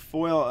playing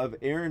foil of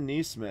Aaron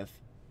Nesmith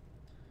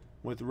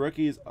with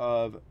rookies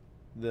of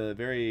the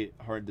very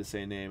hard to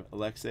say name,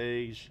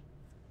 Alexej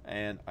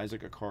and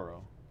Isaac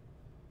Okoro.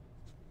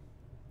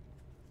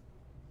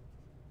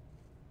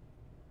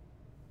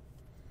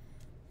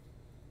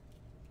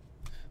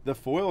 The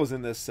foils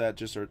in this set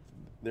just are,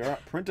 they're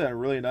printed on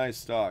really nice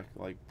stock,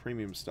 like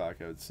premium stock,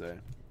 I would say.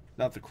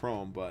 Not the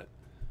chrome, but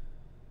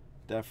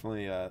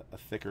definitely a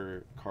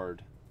thicker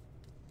card.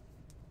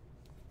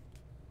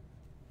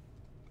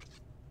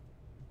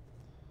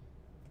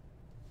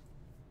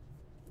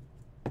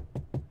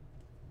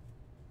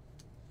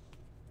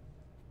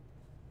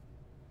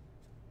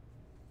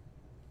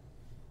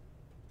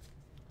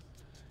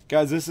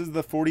 Guys, this is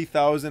the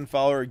 40,000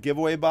 follower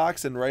giveaway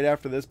box, and right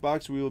after this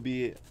box, we will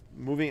be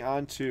moving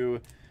on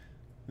to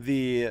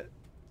the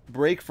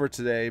break for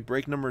today.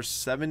 Break number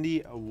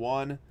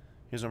 71.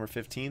 Here's number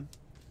 15.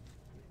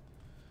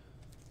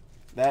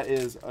 That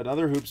is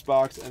another hoops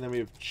box, and then we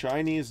have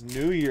Chinese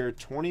New Year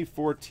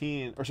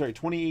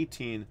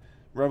 2018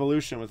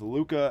 Revolution with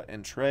Luka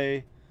and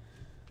Trey,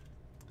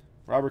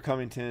 Robert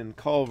Covington,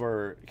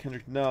 Culver,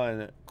 Kendrick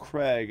Nunn,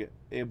 Craig,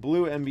 a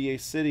blue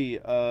NBA City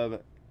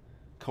of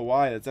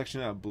Kawhi. That's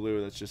actually not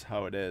blue, that's just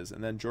how it is.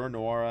 And then Jordan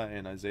Nwora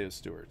and Isaiah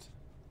Stewart.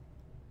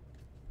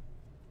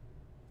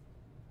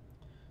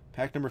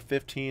 Pack number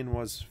 15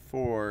 was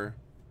for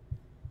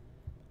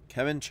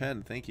Kevin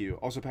Chen. Thank you.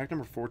 Also, pack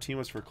number 14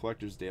 was for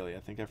Collector's Daily. I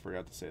think I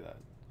forgot to say that.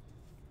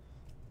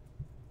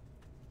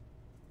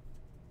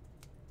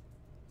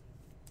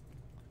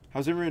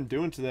 How's everyone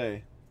doing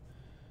today?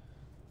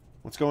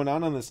 What's going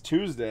on this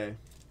Tuesday?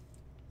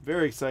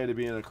 Very excited to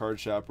be in a card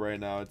shop right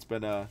now. It's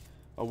been a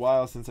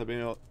while since I've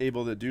been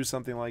able to do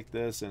something like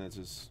this, and it's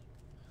just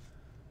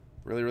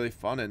really, really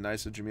fun and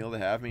nice of Jamil to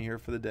have me here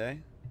for the day.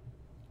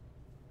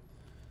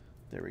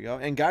 There we go.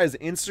 And guys,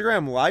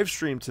 Instagram live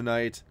stream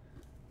tonight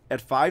at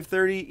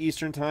 5:30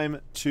 Eastern Time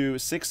to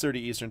 6:30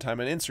 Eastern Time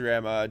on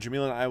Instagram.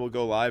 Jamil and I will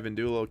go live and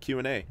do a little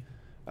Q&A.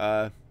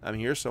 I'm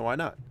here, so why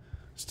not?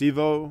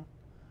 Steve-O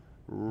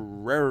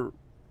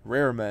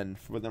Rareman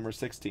with number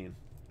 16.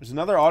 There's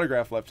another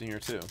autograph left in here,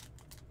 too.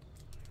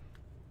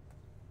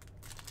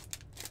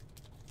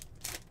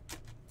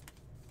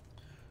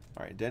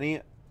 All right,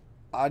 Denny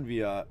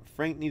Advia,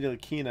 Frank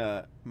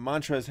Ntilikina,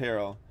 Montrezl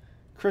Harrell,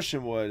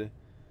 Christian Wood,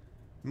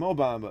 Mo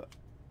Bamba,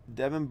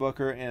 Devin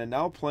Booker, and a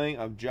now playing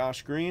of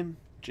Josh Green,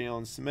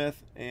 Jalen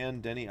Smith,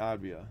 and Denny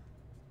Advia.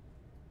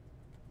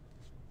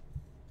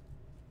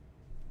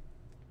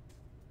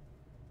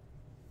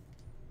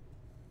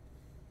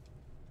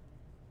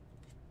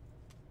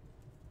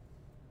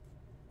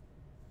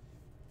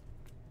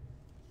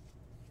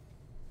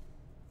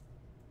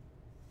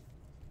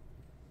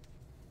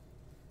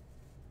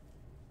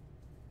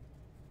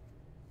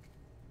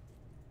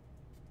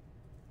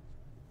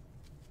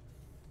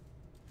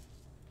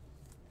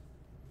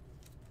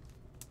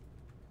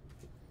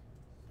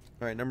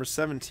 All right, number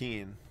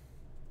 17.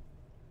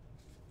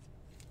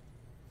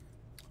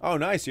 Oh,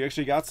 nice. You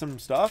actually got some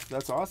stuff?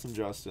 That's awesome,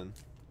 Justin.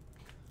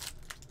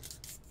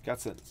 Got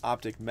some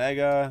Optic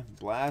Mega,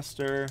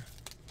 Blaster,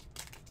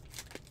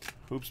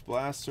 Hoops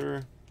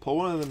Blaster. Pull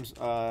one of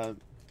them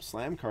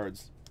slam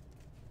cards.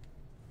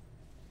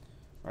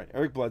 All right,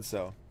 Eric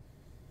Bledsoe,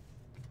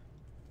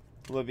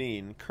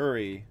 Levine,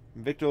 Curry,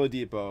 Victor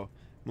Oladipo,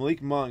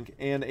 Malik Monk,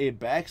 and a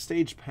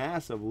backstage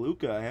pass of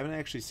Luka. I haven't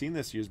actually seen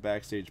this year's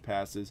backstage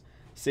passes.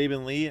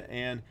 Saban Lee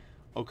and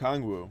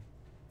Okongwu.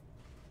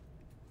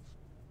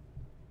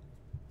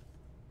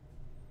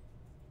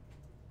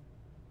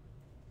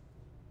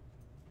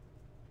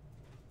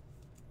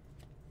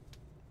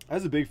 I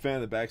was a big fan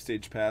of the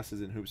backstage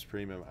passes in Hoops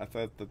Premium. I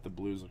thought that the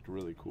blues looked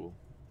really cool.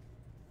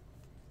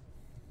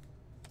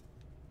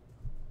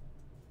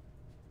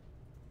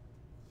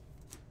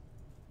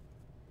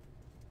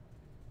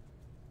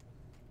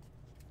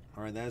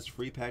 All right, that is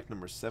free pack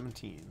number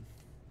 17.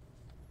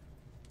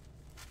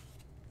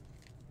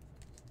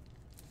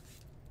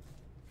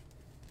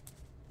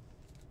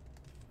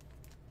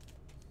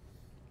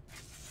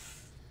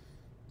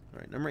 All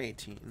right, number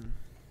 18.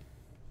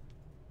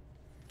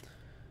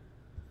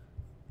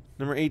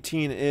 Number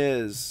 18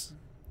 is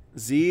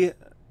Z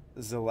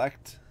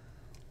Zelect.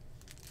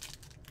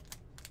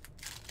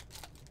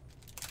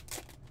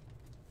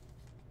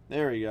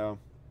 There we go.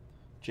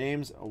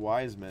 James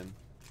Wiseman.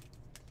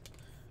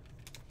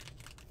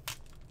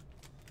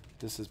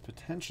 this is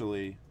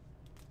potentially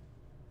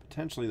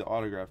the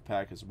autograph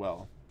pack as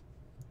well.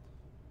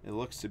 It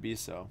looks to be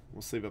so.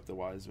 We'll sleeve up the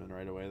Wiseman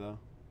right away, though.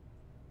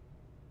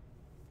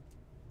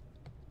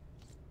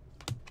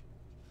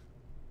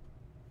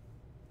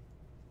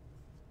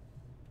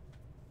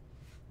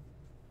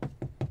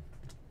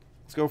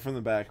 Let's go from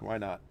the back. Why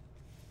not?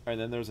 All right,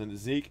 then there's a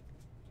Zeke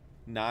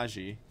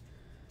Najee,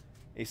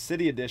 a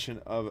City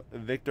edition of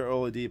Victor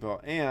Oladipo,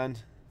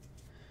 and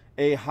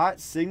a hot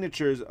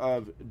signatures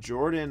of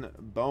Jordan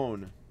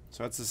Bone.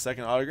 So that's the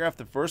second autograph.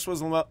 The first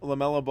was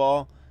LaMelo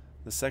Ball.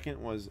 The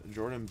second was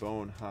Jordan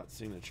Bone hot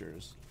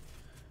signatures.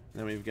 And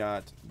then we've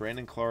got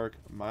Brandon Clark,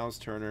 Miles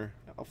Turner.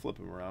 I'll flip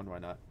him around. Why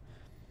not?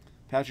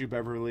 Patrick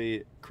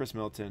Beverly, Chris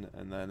Milton,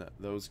 and then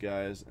those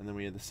guys. And then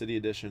we had the City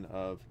edition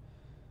of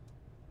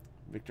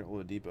Victor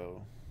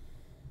Oladipo.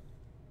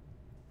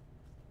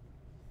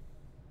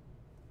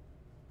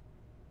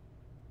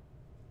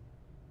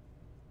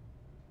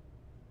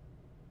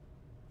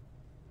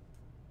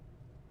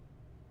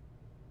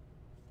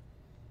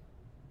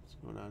 What's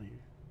going on here?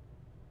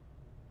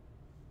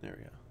 There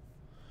we go.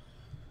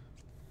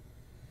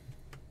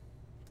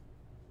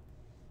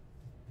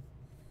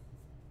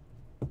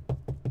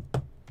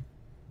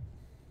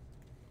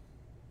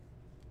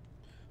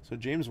 So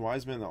James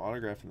Wiseman, the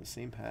autograph in the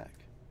same pack.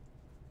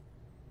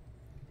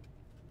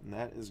 And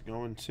that is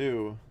going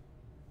to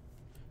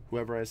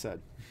whoever I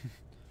said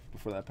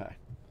before that pack.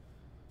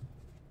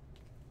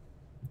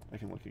 I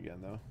can look again,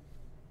 though.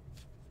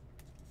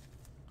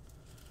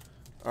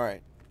 All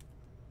right.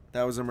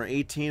 That was number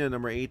 18, and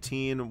number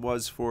 18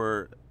 was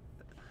for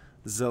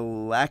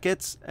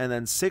Zalakits, and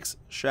then 6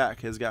 Shaq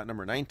has got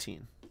number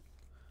 19.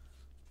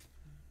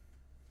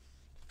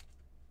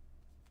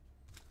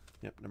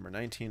 Yep, number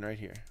 19 right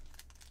here.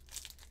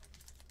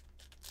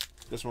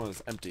 This one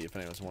is empty, if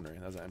anyone's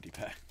wondering. That was an empty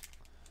pack.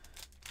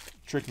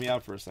 Tricked me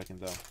out for a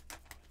second, though.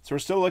 So we're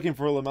still looking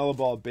for a LaMelo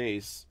Ball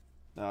base.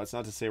 Now, it's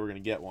not to say we're going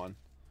to get one.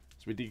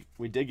 So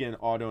we did get an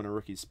auto and a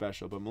rookie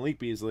special, but Malik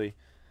Beasley,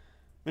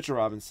 Mitchell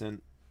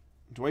Robinson,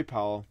 Dwight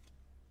Powell,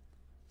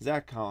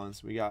 Zach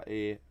Collins. We got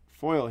a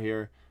foil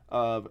here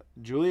of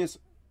Julius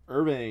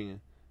Erving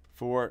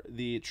for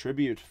the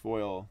tribute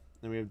foil.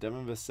 Then we have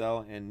Devin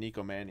Vassell and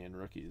Nico Mannion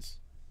rookies.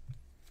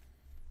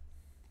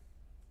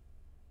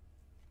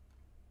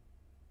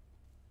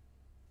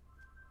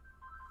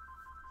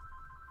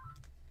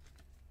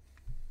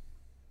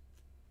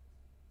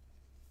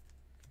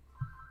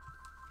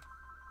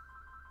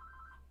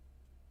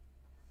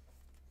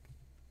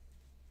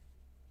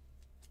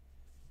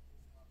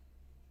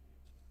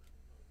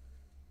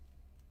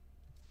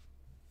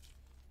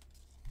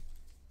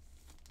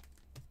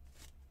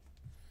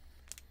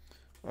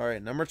 All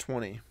right, number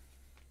 20.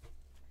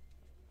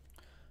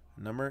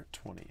 Number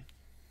 20.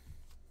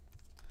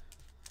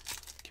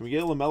 Can we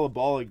get a LaMelo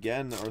Ball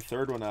again, or a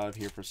third one out of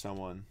here for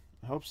someone?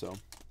 I hope so.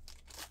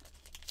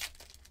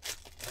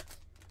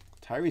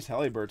 Tyrese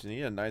Halliburton,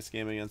 he had a nice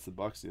game against the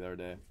Bucks the other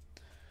day.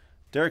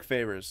 Derek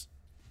Favors.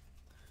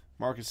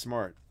 Marcus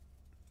Smart.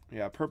 We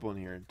got purple in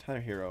here. Tyler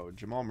Hero,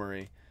 Jamal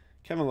Murray,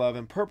 Kevin Love,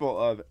 and purple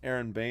of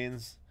Aaron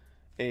Baines,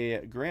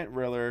 a Grant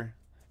Riller,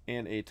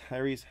 and a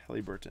Tyrese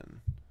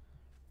Halliburton.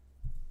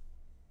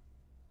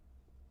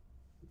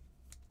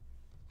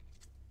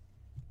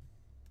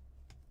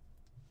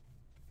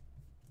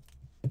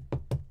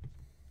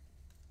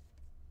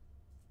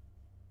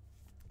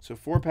 So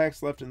 4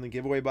 packs left in the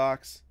giveaway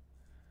box.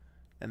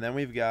 And then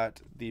we've got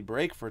the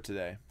break for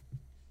today.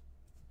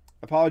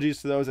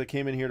 Apologies to those that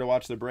came in here to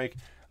watch the break.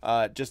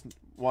 Just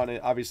want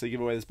to obviously give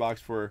away this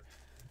box for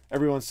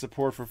everyone's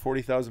support for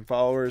 40,000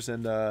 followers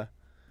and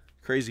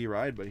crazy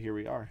ride, but here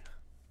we are.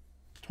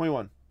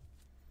 21.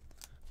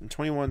 And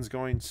 21 is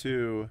going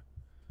to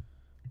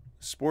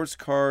Sports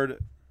Card.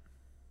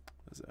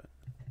 What is that?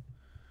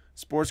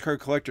 Sports Card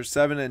Collector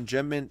 7, and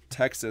Gem Mint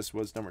Texas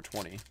was number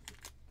 20.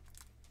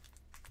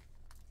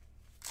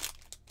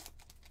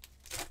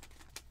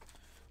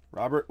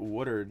 Robert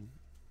Woodard.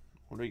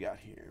 What do we got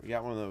here? We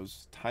got one of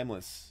those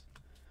timeless,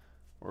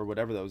 or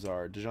whatever those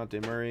are.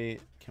 DeJounte Murray,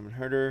 Kevin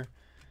Huerter.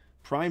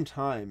 Prime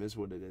Time is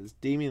what it is.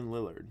 Damian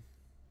Lillard.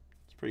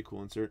 It's a pretty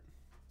cool insert.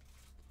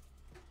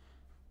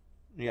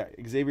 We got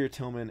Xavier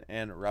Tillman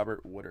and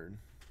Robert Woodard.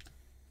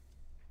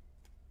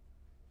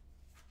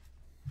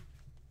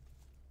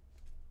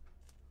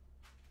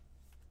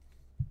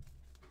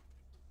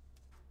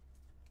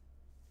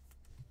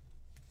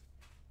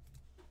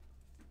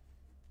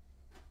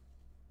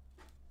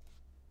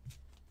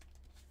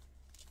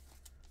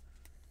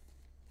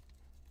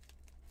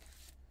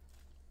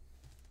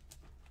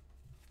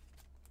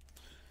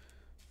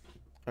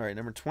 All right,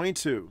 number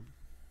 22.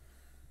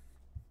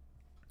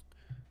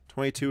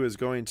 22 is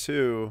going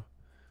to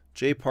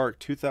J Park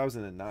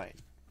 2009.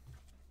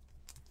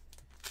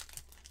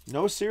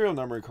 No serial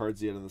numbered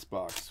cards yet in this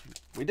box.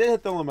 We did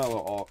hit the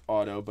LaMelo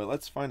auto, but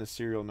let's find a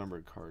serial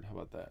numbered card. How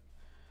about that?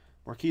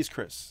 Marquise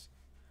Chris,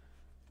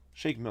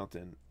 Shake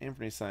Milton,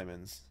 Anthony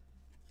Simons,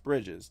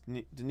 Bridges,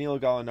 Danilo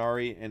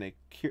Gallinari, and a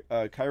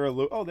Kyra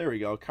Lewis. Oh, there we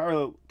go.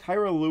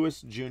 Kyra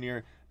Lewis Jr.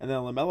 And then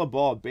LaMelo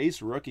Ball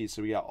base rookies.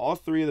 So we got all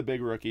 3 of the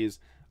big rookies,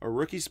 a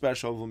rookie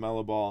special of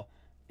LaMelo Ball,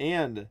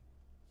 and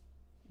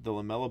the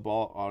LaMelo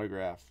Ball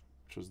autograph,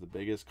 which was the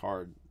biggest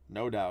card,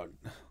 no doubt,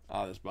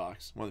 out of this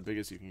box. One of the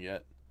biggest you can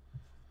get.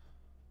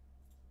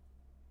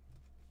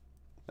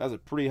 That was a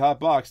pretty hot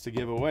box to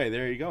give away.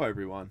 There you go,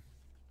 everyone.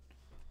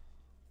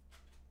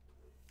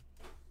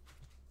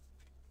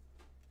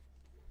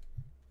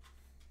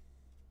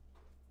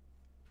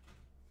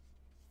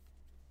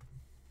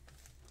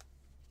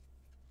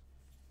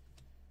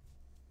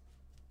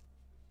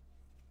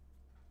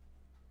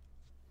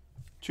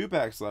 Two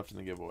packs left in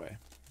the giveaway.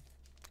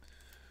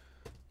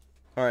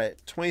 All right,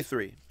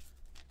 23.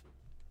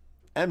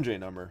 MJ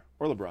number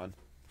or LeBron.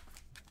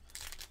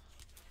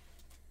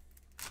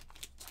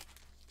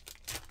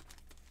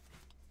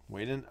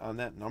 Waiting on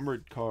that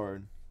numbered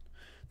card.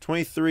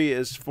 23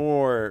 is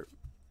for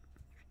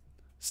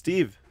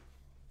Steve.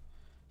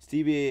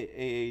 Stevie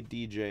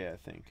AADJ, I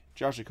think.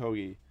 Josh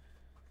Okogie.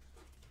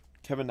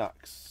 Kevin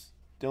Knox.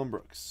 Dylan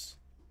Brooks.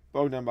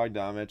 Bogdan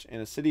Bogdanovic.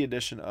 And a city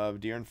edition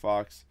of De'Aaron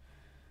Fox,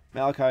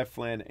 Malachi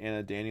Flynn, and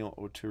a Daniel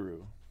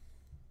Oturu.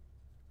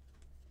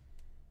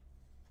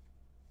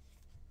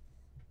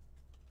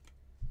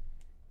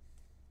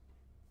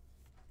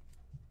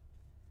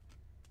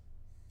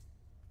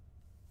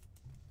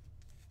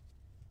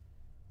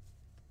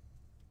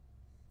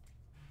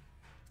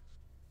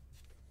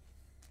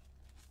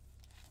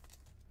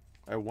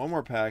 All right, one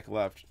more pack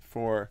left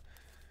for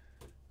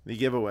the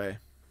giveaway.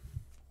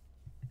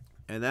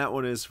 And that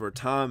one is for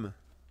Tom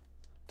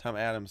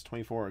Adams,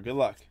 24. Good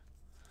luck.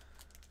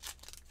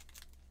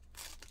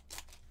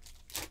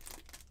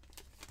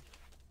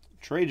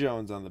 Trey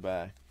Jones on the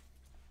back.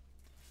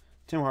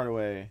 Tim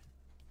Hardaway.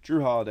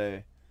 Drew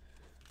Holiday.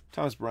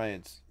 Thomas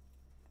Bryant.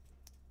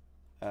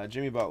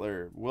 Jimmy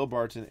Butler. Will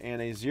Barton. And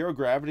a Zero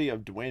Gravity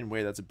of Dwayne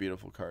Wade. That's a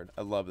beautiful card.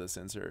 I love this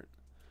insert.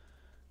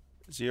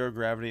 Zero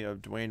Gravity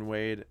of Dwayne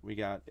Wade. We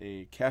got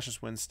a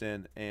Cassius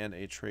Winston and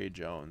a Trey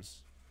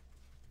Jones.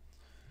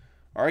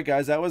 All right,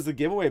 guys. That was the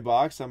giveaway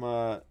box.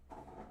 I'm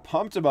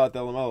pumped about that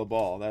LaMelo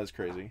Ball. That is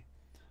crazy.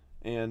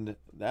 And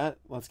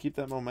let's keep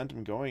that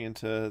momentum going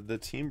into the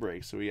team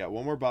break. So we got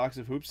one more box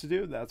of hoops to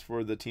do. That's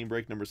for the team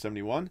break number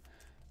 71.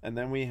 And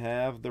then we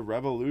have the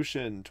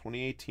Revolution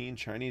 2018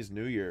 Chinese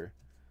New Year.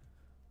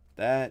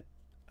 That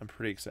I'm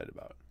pretty excited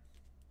about.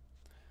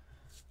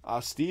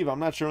 Steve, I'm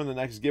not sure when the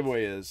next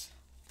giveaway is.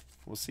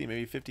 We'll see.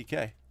 Maybe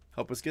 50K.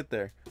 Help us get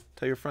there.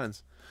 Tell your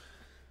friends.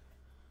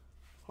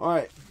 All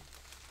right.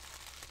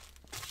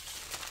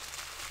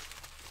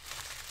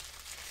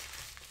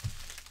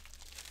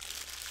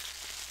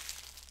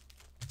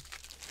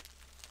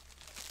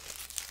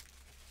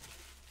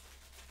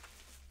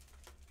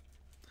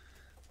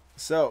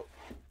 So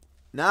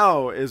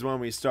now is when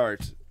we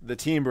start the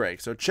team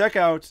break. So check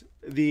out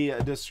the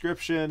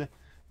description,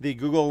 the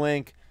Google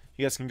link.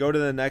 You guys can go to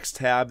the next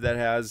tab that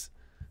has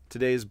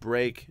today's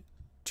break,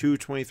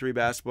 223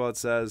 basketball, it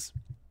says.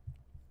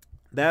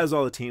 That is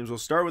all the teams. We'll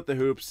start with the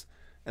hoops,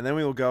 and then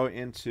we will go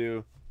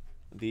into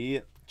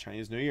the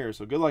Chinese New Year.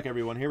 So good luck,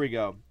 everyone. Here we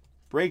go.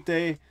 Break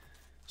day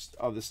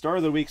of the start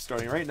of the week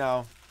starting right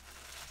now.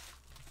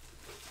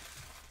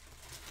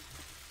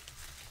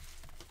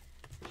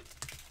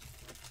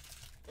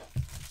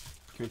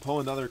 Can we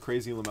pull another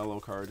crazy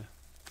LaMelo card?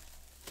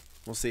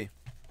 We'll see.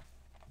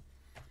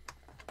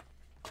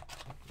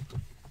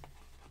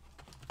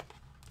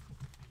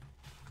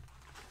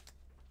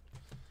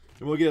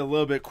 And we'll get a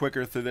little bit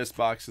quicker through this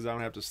box because I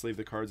don't have to sleeve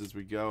the cards as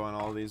we go on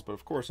all of these. But,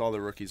 of course, all the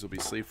rookies will be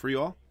sleeved for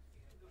you all.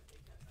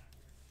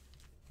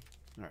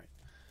 All right.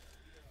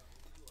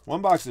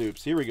 One box of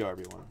hoops. Here we go,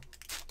 everyone.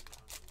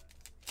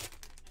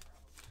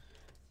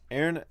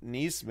 Aaron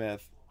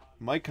Nesmith,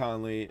 Mike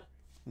Conley,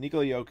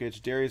 Nikola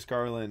Jokic, Darius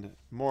Garland,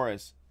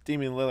 Morris,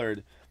 Damian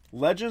Lillard.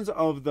 Legends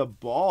of the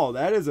Ball.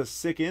 That is a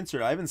sick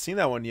insert. I haven't seen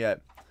that one yet.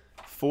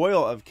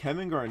 Foil of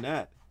Kevin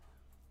Garnett.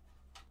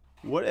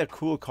 What a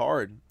cool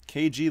card.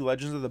 KG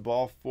Legends of the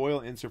Ball foil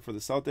insert for the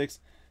Celtics.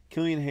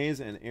 Killian Hayes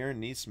and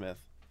Aaron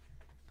Nesmith.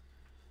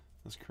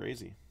 That's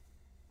crazy.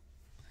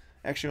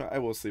 Actually, I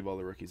will sleeve all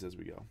the rookies as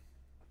we go.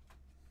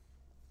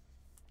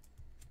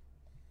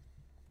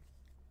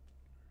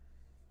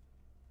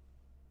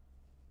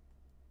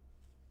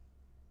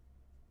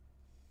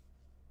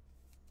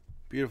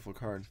 Beautiful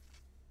card.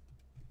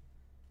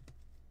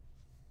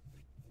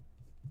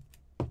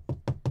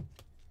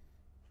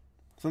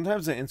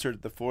 Sometimes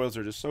the foils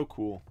are just so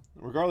cool.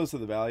 Regardless of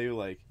the value,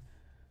 like,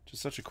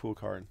 just such a cool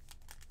card.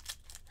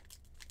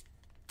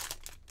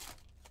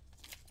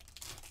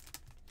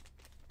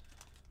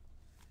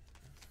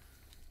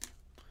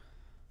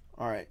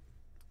 All right.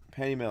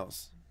 Patty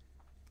Mills.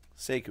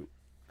 Sekou.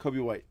 Kobe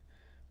White.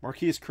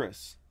 Marquise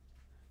Chris.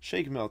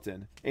 Shake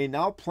Milton. A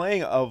now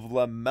playing of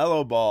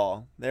LaMelo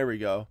Ball. There we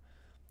go.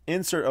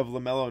 Insert of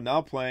LaMelo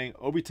now playing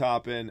Obi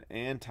Toppin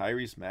and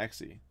Tyrese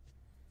Maxey.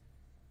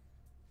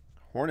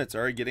 Hornets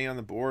already getting on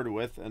the board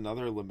with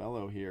another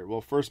LaMelo here.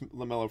 Well, first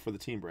LaMelo for the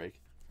team break.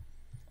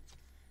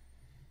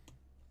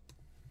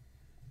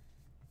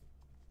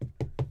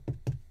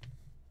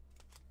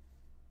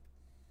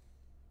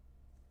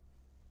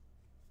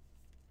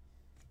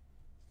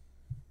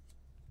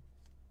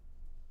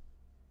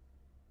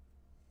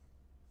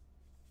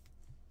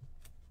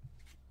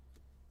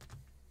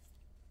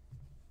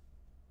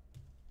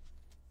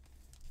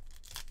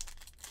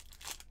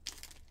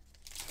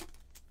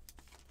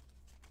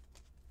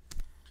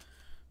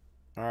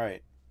 All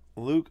right.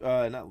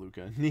 Not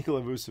Luka.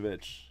 Nikola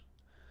Vucevic,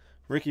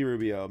 Ricky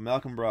Rubio,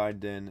 Malcolm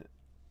Brogdon,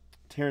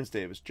 Terrence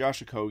Davis,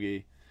 Josh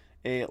Okogie,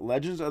 a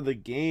Legends of the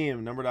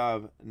Game numbered out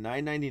of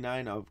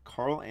 999 of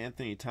Karl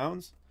Anthony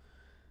Towns,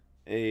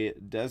 a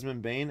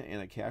Desmond Bain,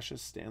 and a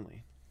Cassius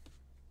Stanley.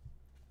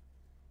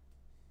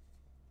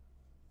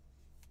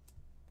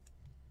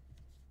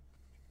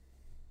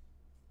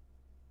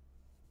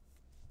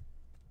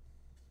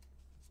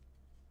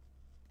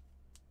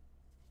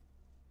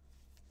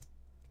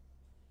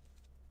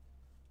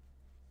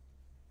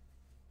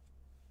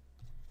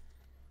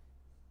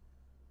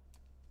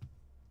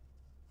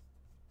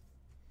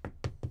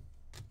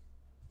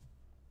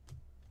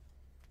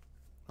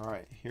 All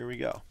right, here we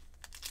go.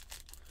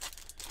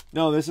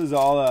 No, this is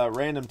all a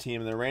random team,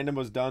 and the random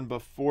was done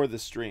before the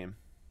stream.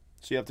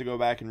 So you have to go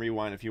back and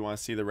rewind if you want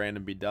to see the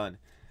random be done.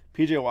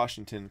 PJ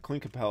Washington,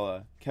 Clint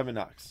Capella, Kevin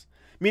Knox.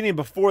 Meaning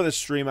before the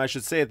stream, I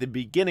should say at the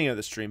beginning of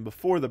the stream,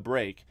 before the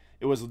break.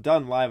 It was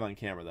done live on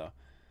camera,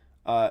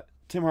 though.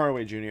 Tim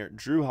Hardaway Jr.,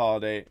 Drew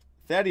Holiday,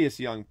 Thaddeus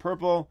Young,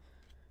 Purple,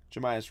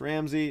 Jamias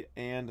Ramsey,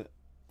 and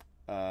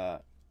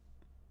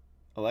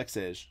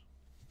Alexej.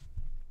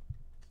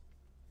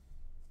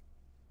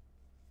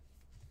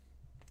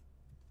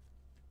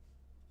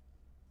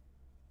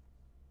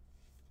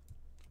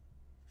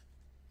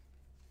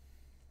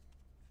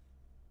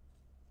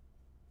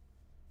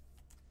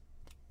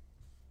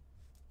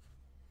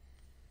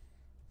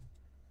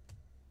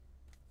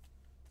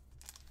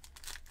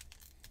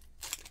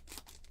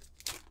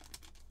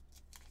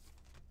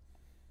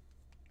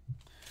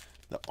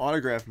 The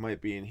autograph might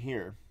be in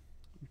here.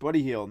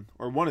 Buddy Hield,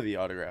 or one of the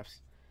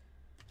autographs.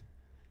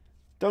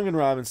 Duncan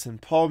Robinson,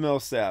 Paul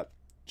Millsap,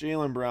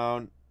 Jaylen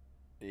Brown.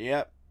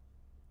 Yep.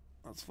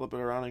 Let's flip it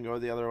around and go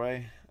the other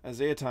way.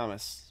 Isaiah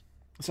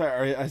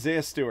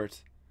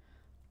Stewart.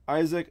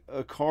 Isaac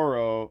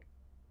Okoro.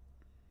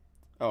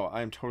 Oh,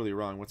 I'm totally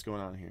wrong. What's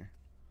going on here?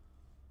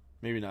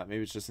 Maybe not.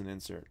 Maybe it's just an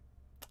insert.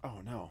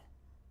 Oh, no.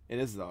 It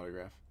is the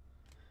autograph.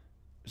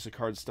 There's a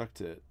card stuck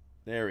to it.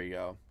 There we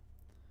go.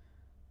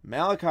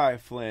 Malachi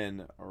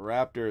Flynn,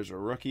 Raptors, a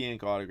rookie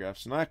ink autograph.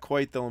 So not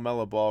quite the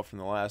LaMelo Ball from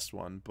the last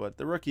one, but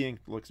the rookie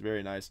ink looks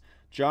very nice.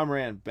 John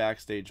Moran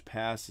backstage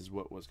pass is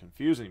what was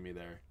confusing me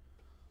there.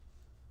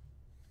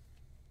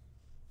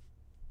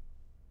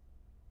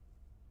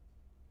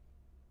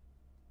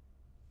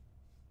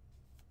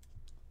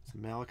 So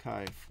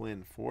Malachi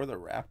Flynn for the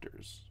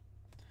Raptors.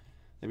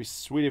 That'd be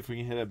sweet if we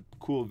can hit a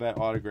cool vet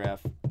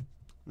autograph.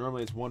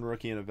 Normally it's one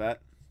rookie and a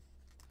vet.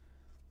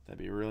 That'd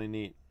be really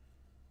neat.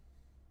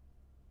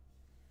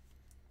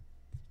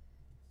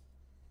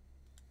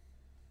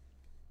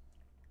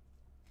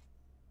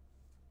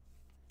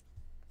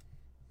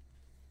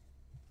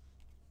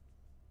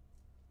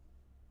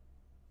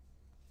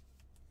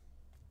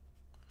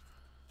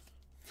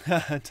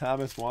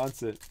 Thomas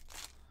wants it.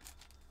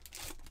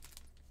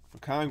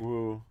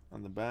 Okongwu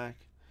on the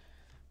back.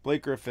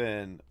 Blake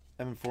Griffin,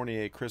 Evan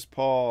Fournier, Chris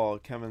Paul,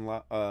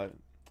 Kyle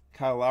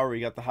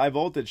Lowry. Got the high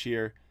voltage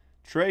here.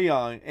 Trae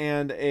Young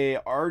and a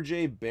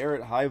RJ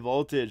Barrett high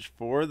voltage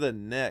for the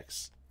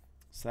Knicks.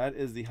 So that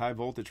is the high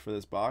voltage for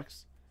this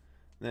box.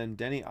 Then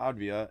Denny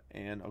Advia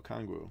and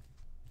Okongwu.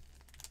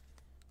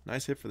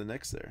 Nice hit for the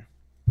Knicks there.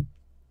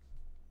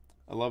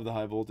 I love the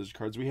high voltage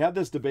cards. We had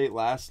this debate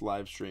last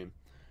live stream.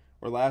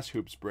 Or last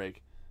Hoops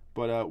break.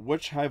 But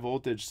which high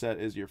voltage set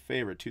is your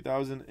favorite?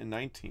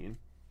 2019.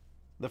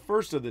 The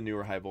first of the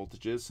newer high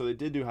voltages. So they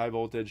did do high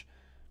voltage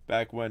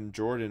back when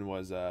Jordan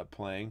was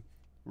playing.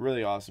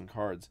 Really awesome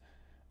cards.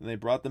 And they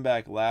brought them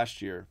back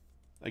last year.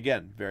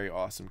 Again, very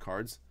awesome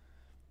cards.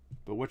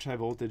 But which high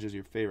voltage is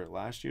your favorite?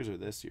 Last year's or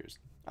this year's?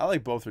 I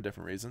like both for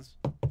different reasons.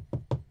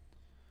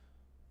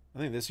 I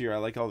think this year I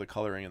like all the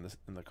coloring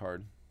in the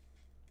card.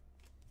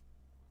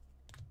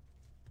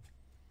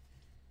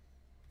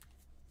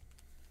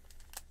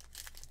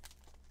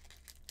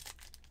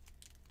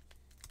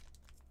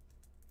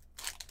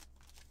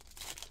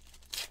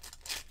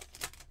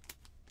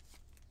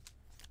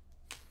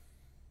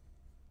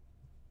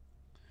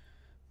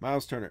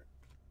 Miles Turner,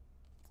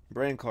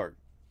 Brandon Clark,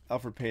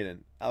 Alfred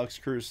Payton, Alex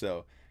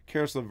Caruso,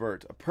 Karis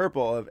LeVert, a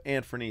purple of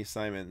Anthony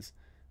Simons,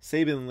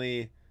 Saban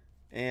Lee,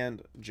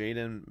 and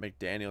Jaden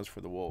McDaniels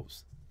for the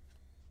Wolves.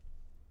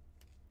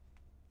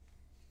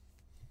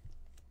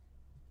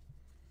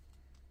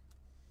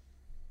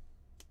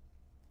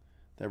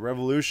 That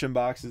Revolution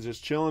box is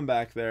just chilling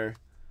back there.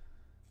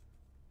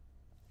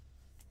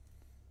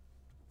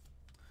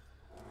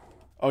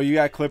 Oh, you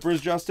got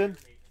Clippers, Justin?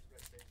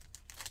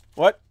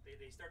 What?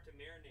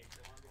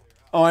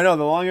 Oh, I know.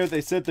 The longer they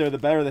sit there, the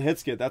better the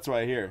hits get. That's what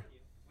I hear.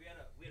 We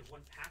had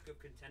one pack of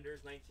contenders,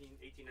 18,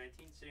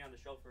 19, sitting on the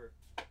shelf for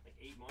like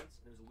 8 months.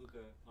 There was a Luka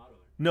auto.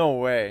 No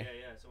way.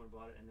 Yeah. Someone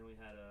bought it, and then we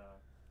had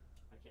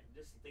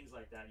just things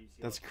like that. You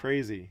see. That's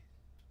crazy.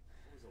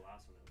 What was the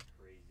last one that was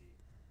crazy?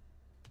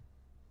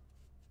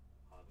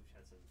 We've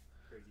had some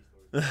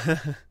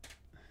crazy stories.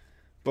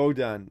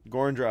 Bogdan,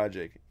 Goran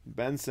Dragic,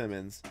 Ben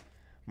Simmons,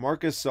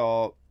 Marcus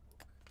Saul,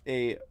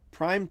 a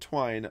prime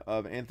twine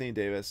of Anthony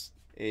Davis,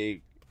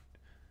 a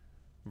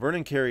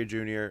Vernon Carey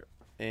Jr.,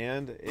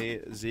 and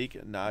a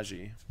Zeke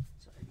Najee.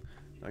 Sorry.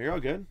 No, you're all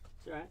good.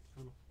 It's all right.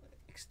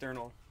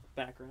 External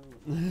background.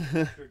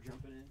 Start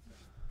jumping in.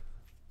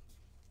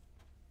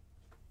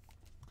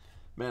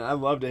 Man, I'd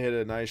love to hit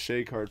a nice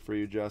Shea card for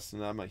you,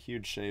 Justin. I'm a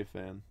huge Shea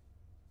fan.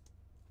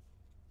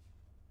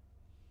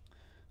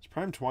 His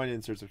Prime Twine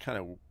inserts are kind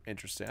of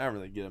interesting. I don't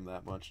really get them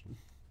that much.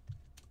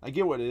 I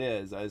get what it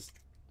is. I just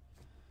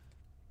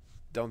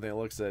don't think it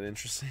looks that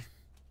interesting.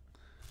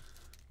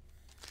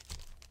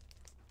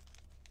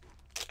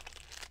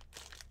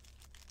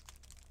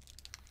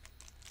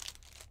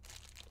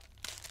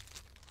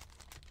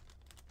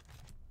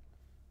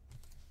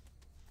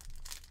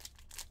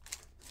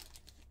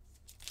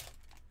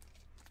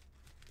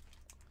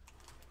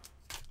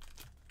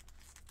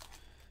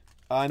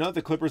 I know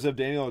the Clippers have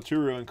Daniel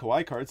Oturu and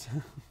Kawhi cards.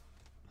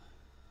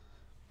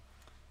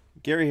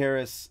 Gary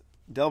Harris,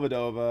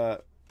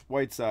 Delvedova,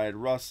 Whiteside,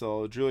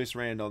 Russell, Julius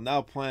Randle,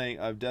 now playing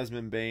of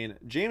Desmond Bane,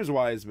 James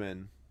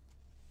Wiseman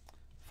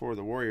for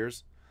the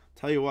Warriors.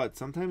 Tell you what,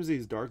 sometimes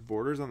these dark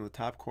borders on the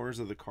top corners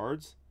of the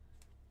cards,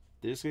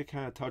 they just get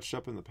kind of touched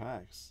up in the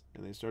packs,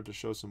 and they start to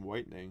show some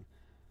whitening.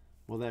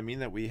 Will that mean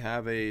that we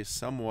have a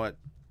somewhat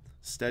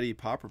steady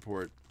pop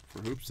report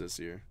for Hoops this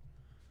year?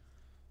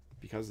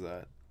 Because of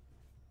that.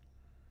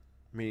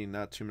 Meaning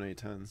not too many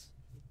 10s.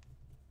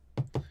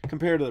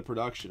 Compared to the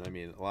production, I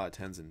mean, a lot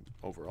of 10s in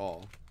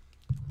overall.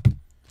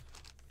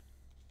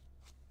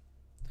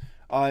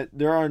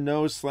 There are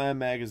no Slam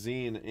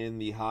magazine in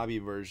the hobby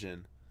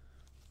version,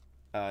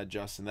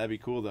 Justin. That'd be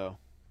cool, though.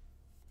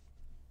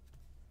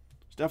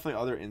 There's definitely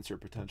other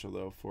insert potential,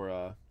 though,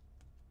 for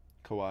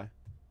Kawhi.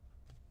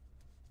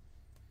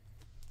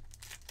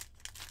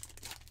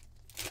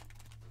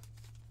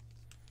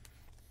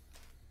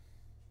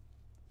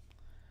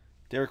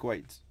 Derek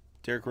White,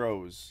 Derek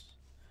Rose,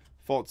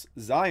 Fultz,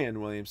 Zion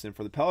Williamson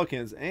for the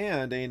Pelicans,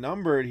 and a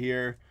numbered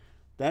here.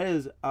 That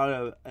is out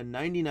of a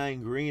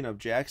 99 green of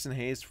Jackson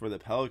Hayes for the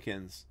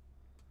Pelicans.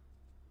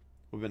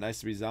 Would have been nice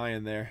to be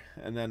Zion there.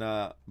 And then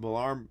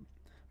Bolmaro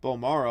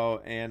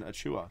and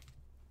Achua.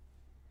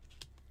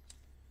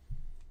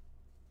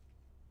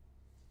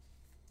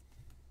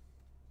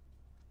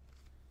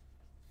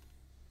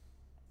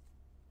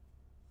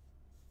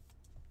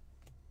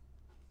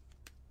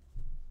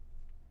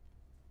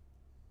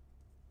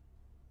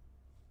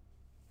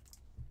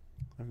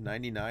 I have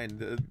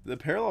 99. The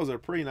parallels are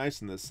pretty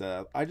nice in this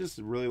set. I just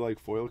really like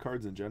foil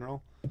cards in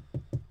general.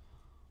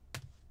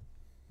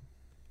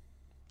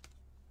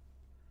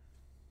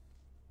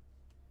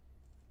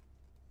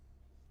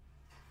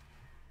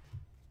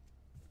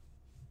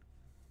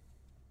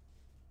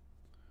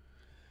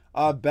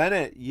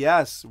 Bennett,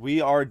 yes,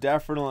 we are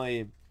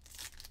definitely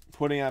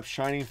putting up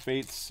Shining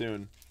Fates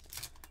soon.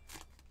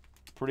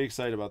 Pretty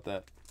excited about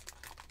that.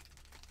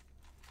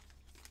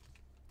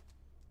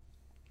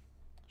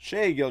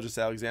 Shea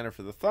Gilgeous-Alexander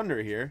for the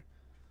Thunder here.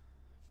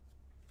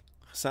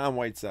 Hassan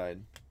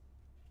Whiteside.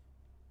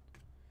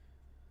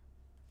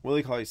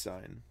 Willie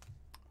Cauley-Stein.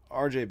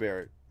 RJ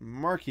Barrett.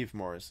 Markieff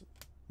Morris.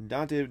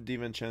 Dante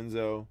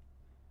DiVincenzo.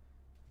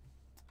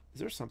 Is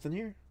there something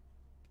here?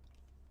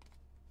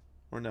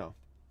 Or no?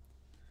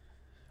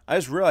 I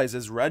just realized,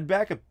 is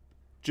Redback a...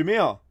 Jamil,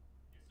 Yes,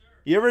 sir.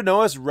 you ever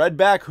notice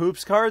Redback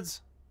Hoops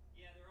cards?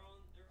 Yeah, they're 2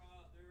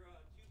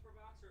 per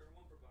box or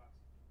 1 per box?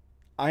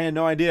 I had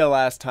no idea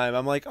last time.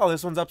 I'm like, oh,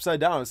 this one's upside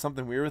down. Is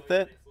something weird with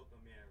it? They flip them,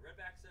 yeah.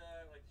 Redbacks,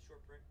 like the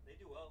short print, they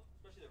do well,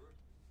 especially the root.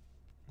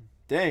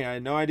 Dang, I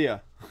had no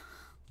idea.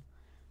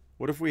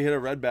 What if we hit a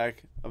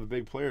Redback of a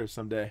big player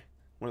someday?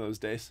 One of those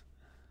days.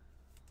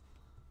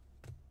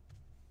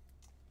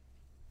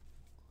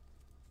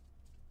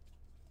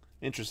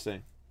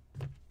 Interesting.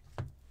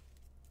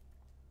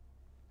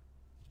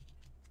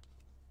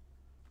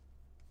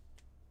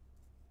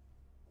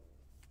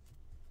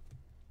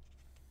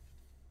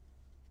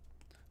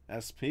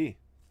 SP.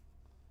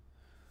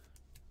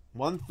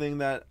 One thing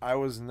that I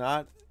was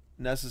not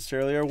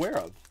necessarily aware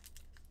of.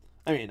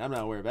 I mean, I'm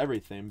not aware of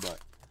everything, but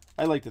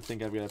I like to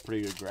think I've got a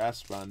pretty good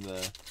grasp on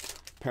the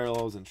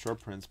parallels and short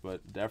prints,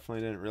 but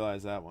definitely didn't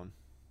realize that one.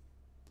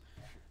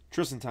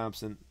 Tristan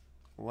Thompson,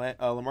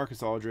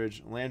 LaMarcus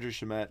Aldridge, Landry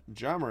Shamet,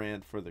 John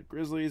Morant for the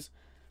Grizzlies,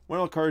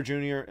 Wendell Carter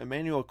Jr.,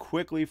 Emmanuel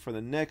Quickley for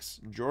the Knicks,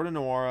 Jordan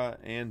Nwora,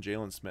 and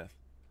Jalen Smith.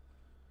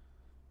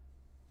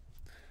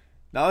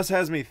 Now this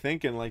has me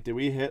thinking, like, did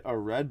we hit a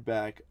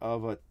Redback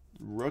of a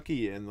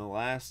rookie in the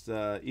last,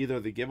 either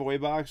the giveaway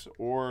box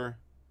or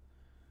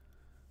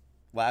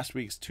last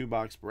week's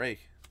 2-box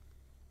break?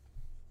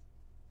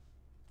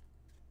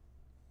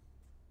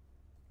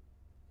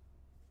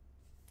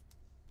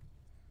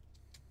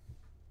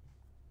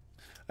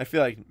 I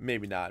feel like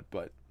maybe not,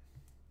 but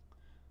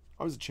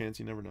always a chance.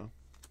 You never know.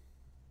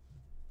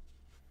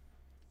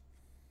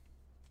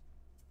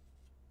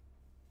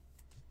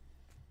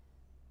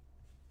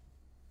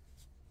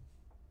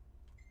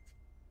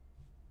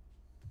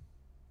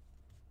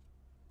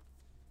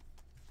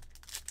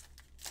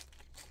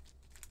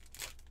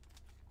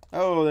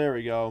 Oh, there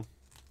we go.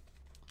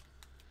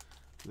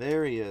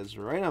 There he is,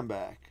 right on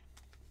back.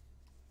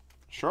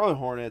 Charlotte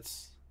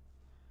Hornets.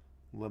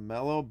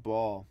 LaMelo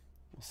Ball.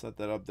 We'll set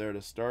that up there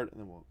to start, and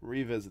then we'll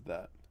revisit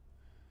that.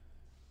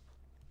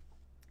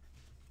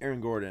 Aaron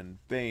Gordon,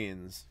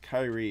 Baines,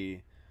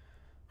 Kyrie,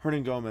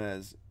 Hernan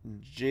Gomez,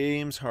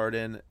 James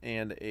Harden,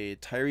 and a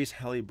Tyrese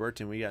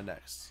Halliburton we got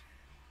next.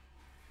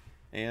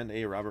 And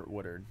a Robert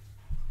Woodard.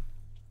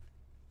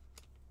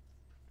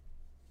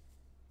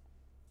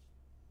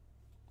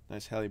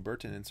 Nice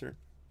Halliburton insert.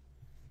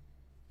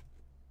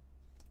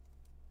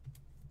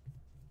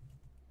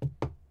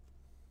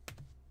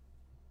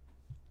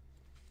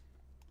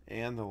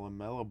 And the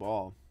LaMelo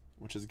Ball,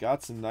 which has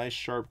got some nice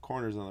sharp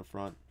corners on the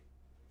front.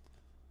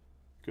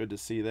 Good to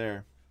see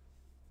there.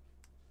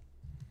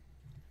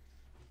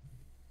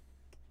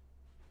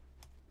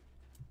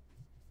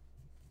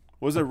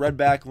 What does a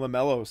redback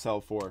LaMelo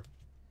sell for?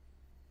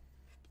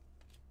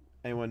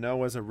 Anyone know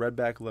what does a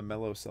redback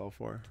LaMelo sell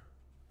for?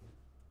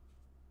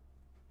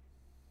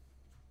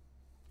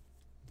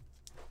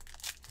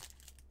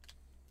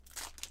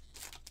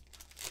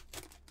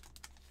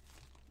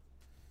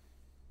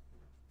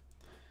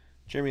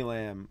 Jeremy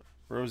Lamb,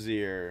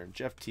 Rozier,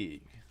 Jeff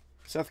Teague,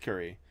 Seth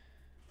Curry.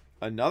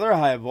 Another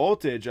high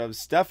voltage of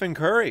Stephen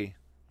Curry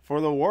for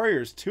the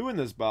Warriors. 2 in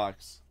this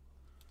box.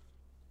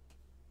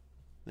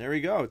 There we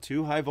go.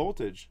 2 high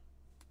voltage.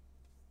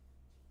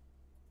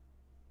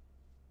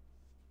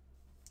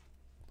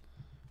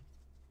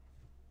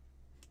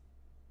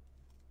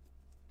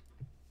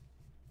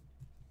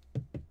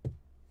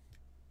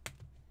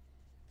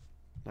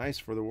 Nice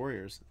for the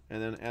Warriors.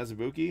 And then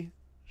Azubuike.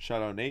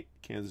 Shout out Nate.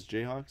 Kansas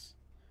Jayhawks.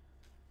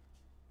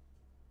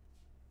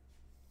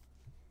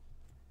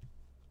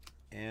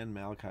 And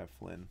Malachi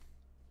Flynn.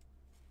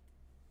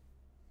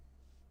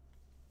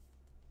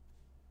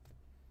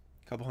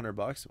 Couple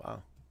 $100.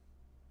 Wow.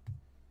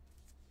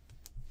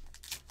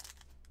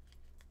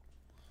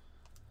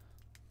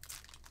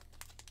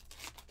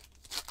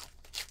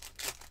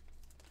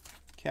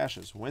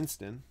 Cassius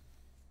Winston.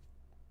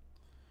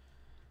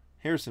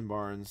 Harrison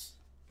Barnes.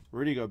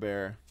 Rudy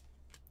Gobert.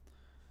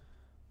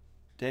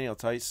 Daniel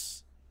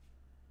Tice.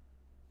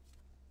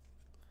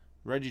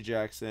 Reggie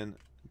Jackson.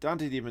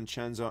 Dante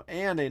DiVincenzo,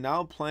 and a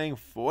now playing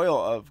foil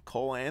of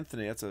Cole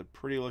Anthony. That's a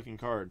pretty looking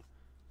card.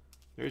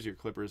 There's your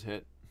Clippers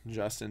hit,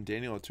 Justin.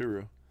 Daniel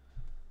Oturu.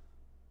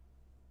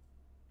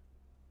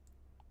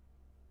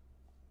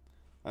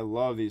 I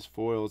love these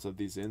foils of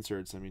these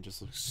inserts. I mean,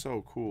 just looks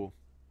so cool.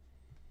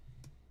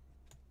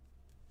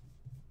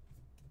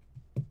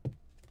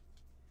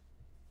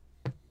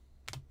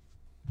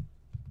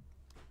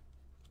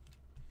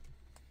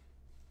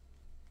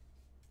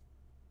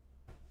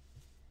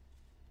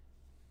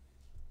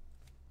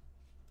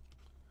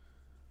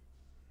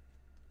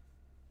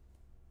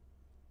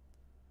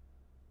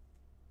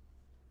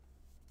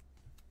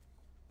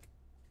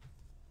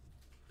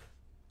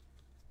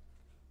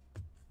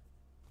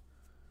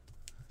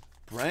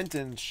 Brent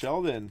and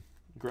Sheldon,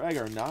 Greg,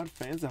 are not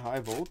fans of high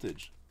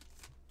voltage.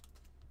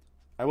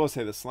 I will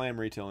say the Slam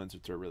retail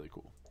inserts are really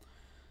cool.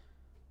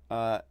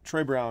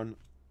 Trey Brown,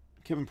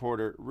 Kevin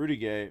Porter, Rudy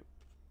Gay,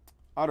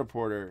 Otto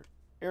Porter,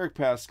 Eric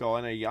Pascal,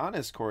 and a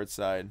Giannis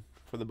courtside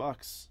for the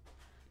Bucks.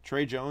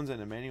 Trey Jones and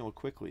Emmanuel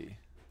Quickley.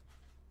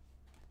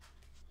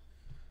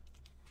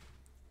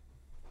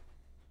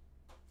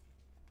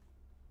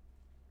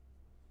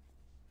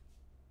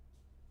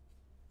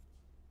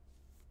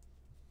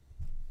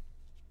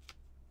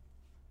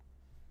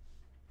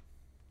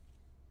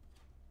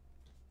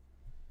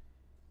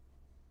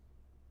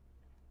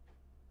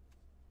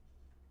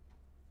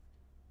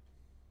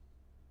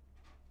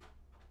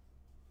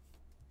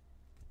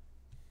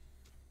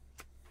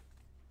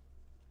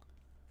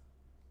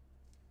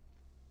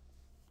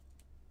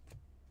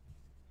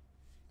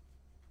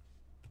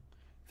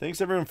 Thanks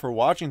everyone for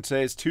watching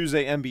today's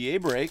Tuesday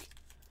NBA break,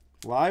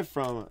 live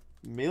from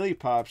Mealy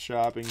Pop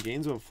Shop in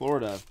Gainesville,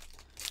 Florida.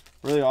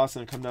 Really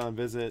awesome to come down and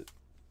visit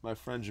my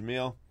friend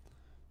Jamil.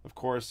 Of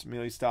course,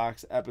 Mealy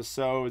Stocks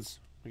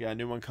episodes. We got a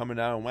new one coming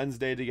out on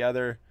Wednesday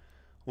together.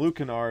 Luke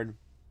Kennard,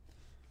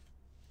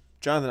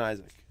 Jonathan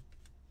Isaac,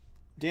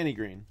 Danny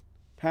Green,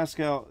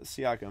 Pascal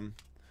Siakam,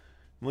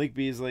 Malik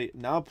Beasley,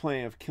 now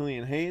playing of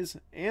Killian Hayes,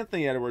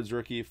 Anthony Edwards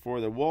rookie for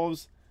the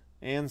Wolves,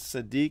 and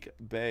Sadiq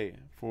Bey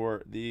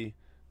for the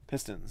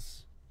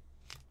Pistons.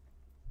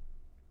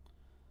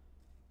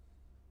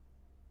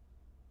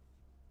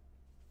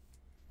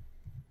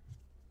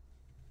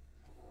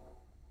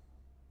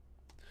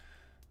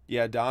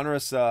 Yeah,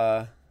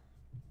 Donruss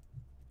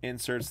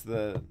inserts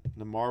the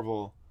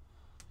Marvel.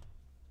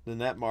 The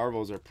net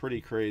Marvels are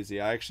pretty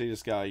crazy. I actually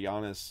just got a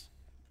Giannis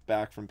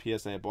back from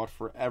PSA I bought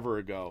forever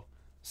ago.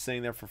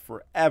 Sitting there for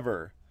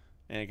forever.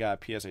 And I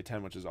got a PSA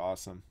 10, which is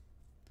awesome.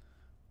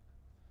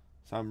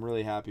 So I'm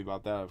really happy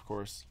about that, of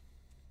course.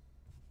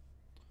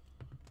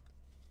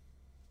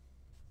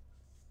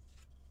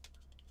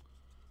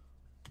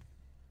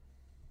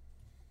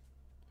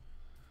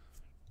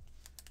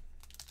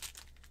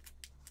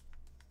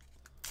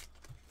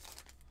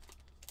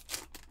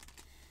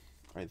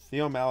 All right,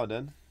 Theo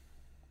Maledon,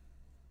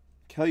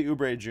 Kelly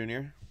Oubre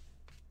Jr.,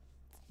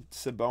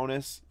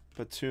 Sabonis,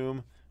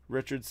 Batum,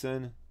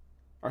 Richardson,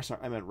 Or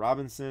sorry, I meant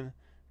Robinson,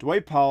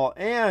 Dwight Powell,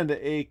 and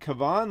a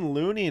Kevon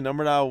Looney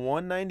numbered out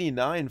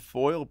 199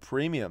 foil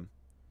premium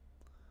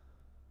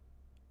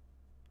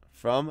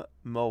from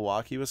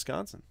Milwaukee,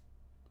 Wisconsin.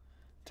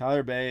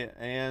 Tyler Bay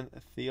and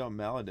Theo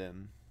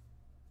Maledon.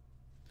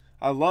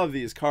 I love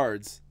these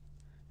cards.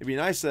 It'd be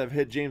nice to have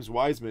hit James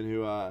Wiseman,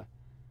 who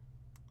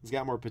has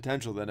got more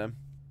potential than him.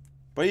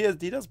 But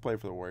he does play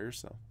for the Warriors,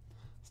 so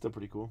still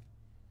pretty cool.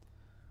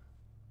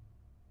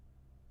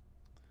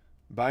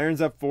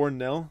 Bayern's up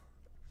 4-0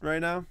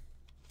 right now.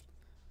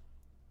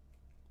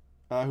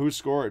 Who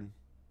scored?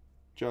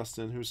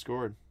 Justin, who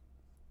scored?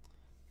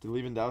 Did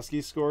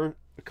Lewandowski score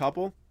a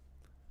couple?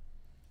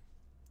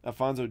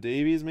 Alphonso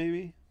Davies,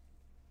 maybe?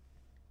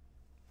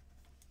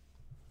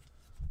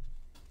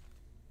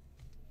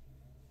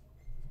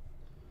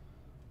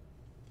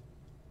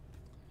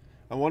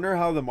 I wonder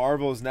how the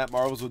Net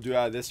Marvels will do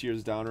out of this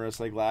year's Donruss,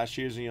 like last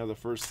year's, the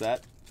first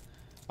set.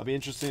 I'll be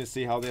interested to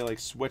see how they like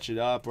switch it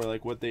up, or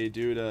like what they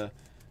do to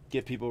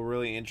get people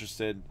really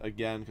interested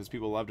again, because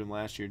people loved him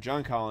last year.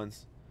 John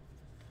Collins,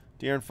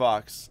 De'Aaron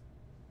Fox,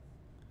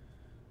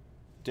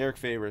 Derek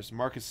Favors,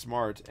 Marcus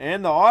Smart,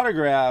 and the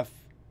autograph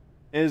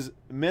is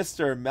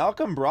Mr.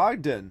 Malcolm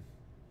Brogdon,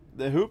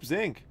 the Hoops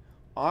Inc.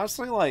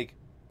 Honestly, like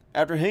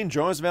after hitting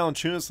Jonas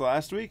Valanciunas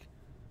last week,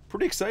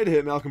 pretty excited to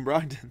hit Malcolm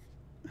Brogdon.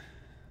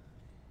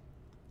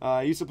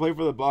 He used to play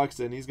for the Bucks,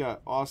 and he's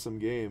got awesome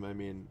game. I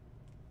mean,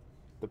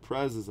 the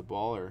Prez is a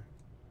baller.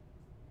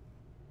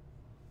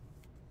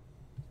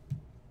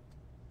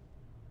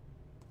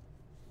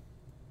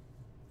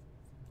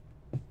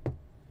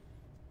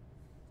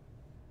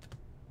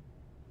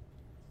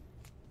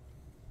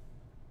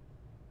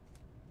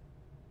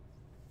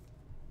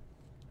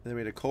 They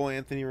made a Cole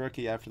Anthony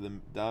rookie after the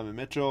Donovan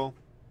Mitchell,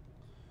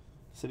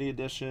 City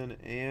Edition,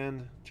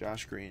 and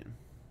Josh Green.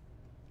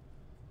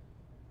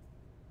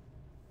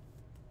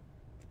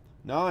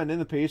 No, and in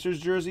the Pacers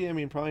jersey, I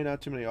mean, probably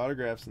not too many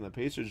autographs in the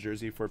Pacers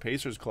jersey for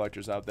Pacers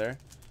collectors out there.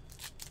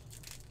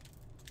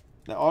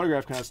 That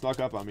autograph kind of snuck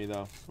up on me,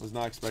 though. Was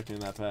not expecting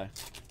that pack.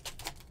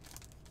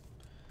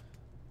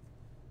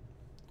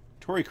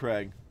 Torrey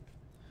Craig,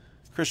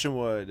 Christian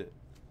Wood,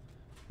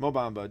 Mo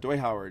Bamba, Dwight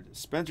Howard,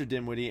 Spencer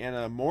Dinwiddie, and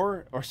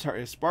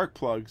a spark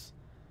plugs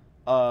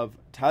of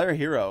Tyler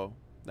Hero.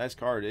 Nice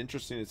card.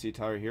 Interesting to see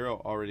Tyler Hero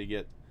already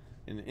get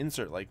an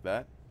insert like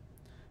that.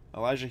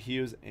 Elijah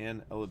Hughes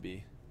and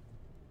Ellaby.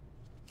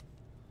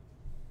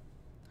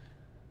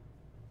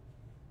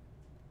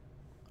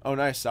 Oh,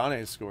 nice.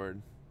 Sane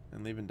scored.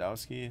 And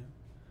Lewandowski,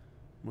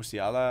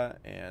 Musiala,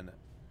 and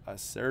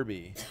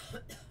Acerbi.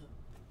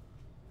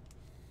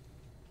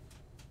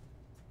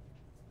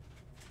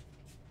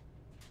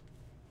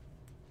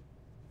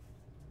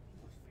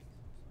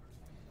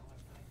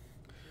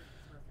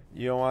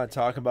 You don't want to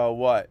talk about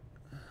what?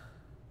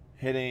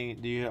 Hitting?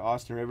 Do you hit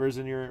Austin Rivers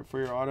for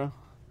your auto?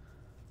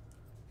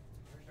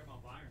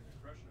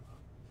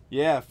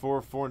 Yeah,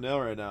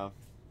 4-0 right now.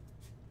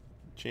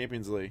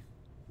 Champions League.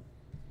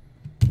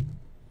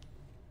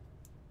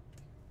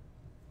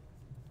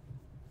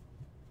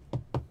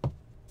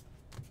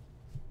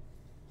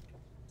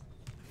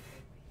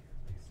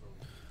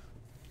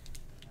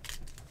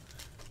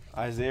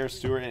 Isaiah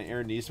Stewart and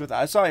Aaron Nesmith.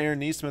 I saw Aaron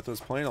Nesmith was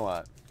playing a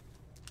lot.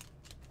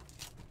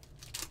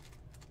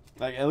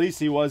 Like, at least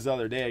he was the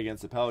other day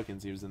against the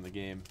Pelicans. He was in the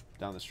game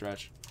down the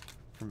stretch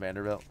from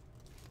Vanderbilt.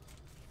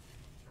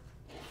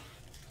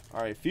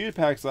 All right, few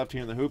packs left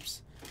here in the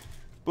Hoops.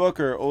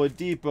 Booker,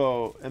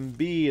 Oladipo,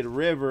 Embiid,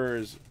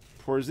 Rivers,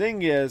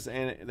 Porzingis,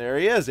 and there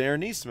he is,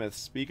 Aaron Nesmith.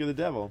 Speak of the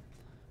devil.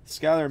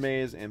 Skylar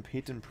Mays and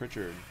Peyton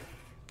Pritchard.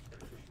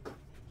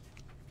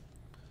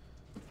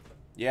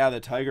 Yeah, the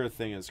Tiger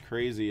thing is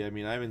crazy. I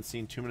mean, I haven't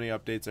seen too many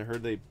updates. I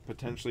heard they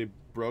potentially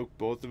broke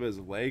both of his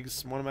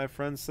legs, one of my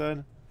friends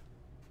said.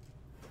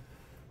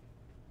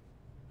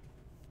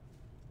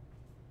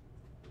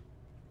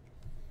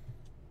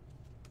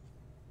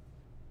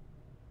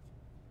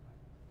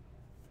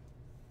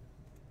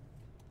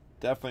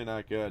 Definitely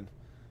not good.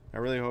 I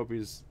really hope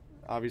he's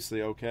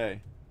obviously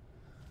okay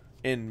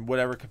in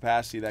whatever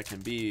capacity that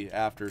can be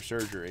after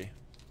surgery.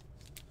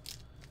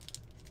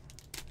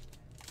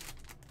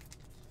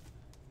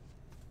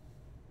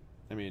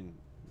 I mean,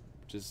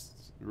 just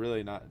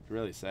really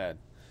sad.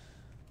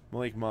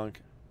 Malik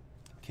Monk,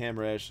 Cam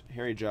Reddish,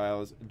 Harry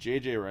Giles,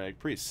 J.J. Redick,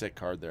 pretty sick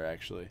card there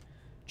actually.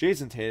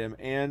 Jason Tatum,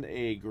 and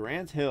a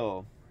Grant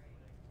Hill.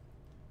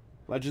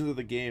 Legends of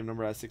the Game,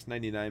 number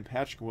 699,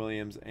 Patrick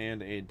Williams,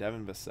 and a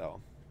Devin Vassell.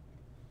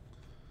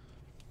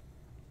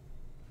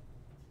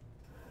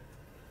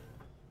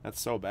 That's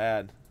so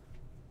bad.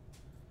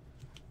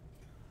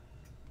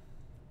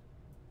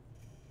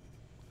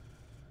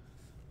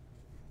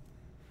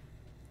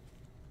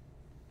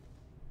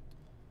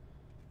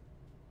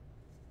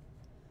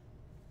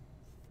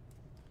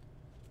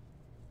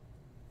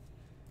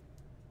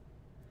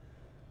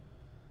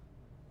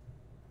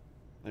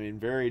 I mean,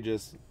 very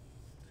just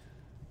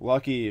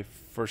lucky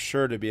for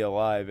sure to be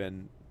alive,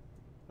 and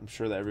I'm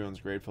sure that everyone's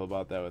grateful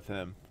about that with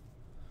him.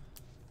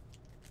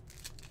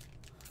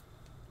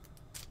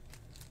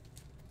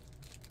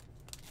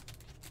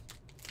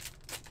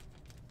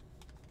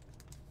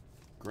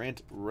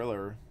 Grant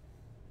Riller,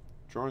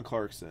 Jordan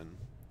Clarkson,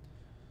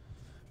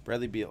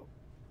 Bradley Beal,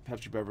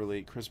 Patrick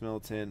Beverly, Chris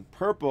Middleton.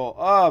 Purple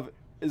of,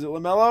 is it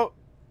LaMelo?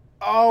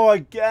 Oh,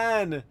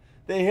 again!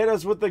 They hit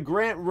us with the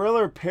Grant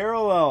Riller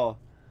parallel.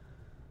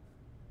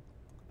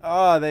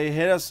 Oh, they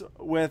hit us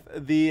with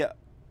the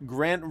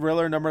Grant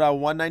Riller numbered out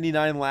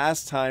 199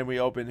 last time we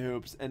opened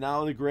hoops. And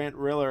now the Grant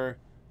Riller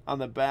on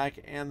the back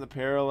and the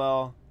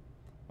parallel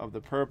of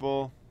the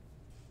purple.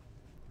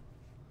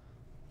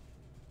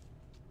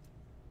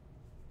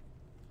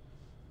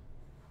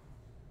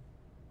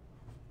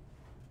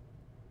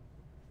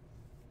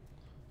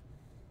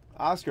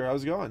 Oscar,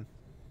 how's it going?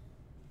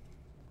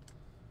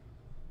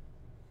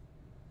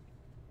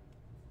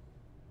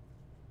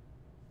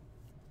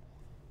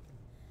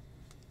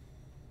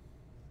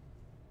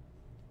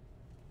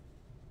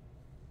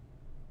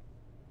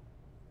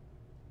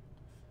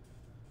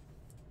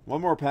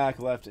 One more pack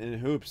left in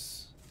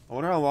hoops. I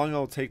wonder how long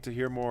it'll take to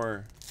hear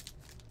more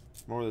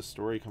of the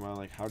story come out.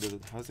 Like, how does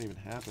it even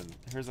happen?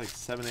 Here's like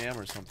 7 a.m.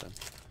 or something.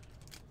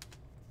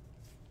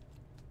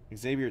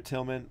 Xavier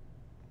Tillman,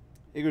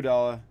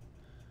 Iguodala.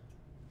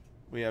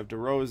 We have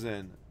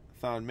DeRozan,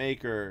 Thon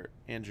Maker,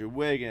 Andrew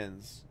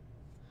Wiggins,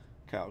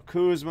 Kyle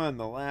Kuzma, and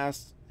the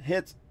last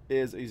hit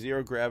is a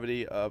zero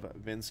gravity of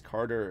Vince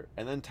Carter,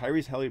 and then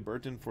Tyrese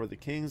Halliburton for the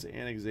Kings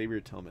and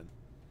Xavier Tillman.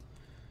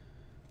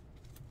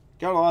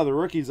 Got a lot of the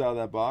rookies out of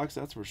that box,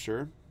 that's for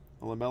sure.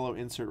 A LaMelo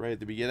insert right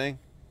at the beginning.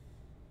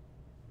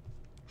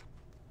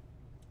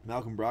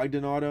 Malcolm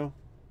Brogdon auto.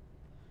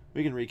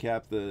 We can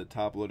recap the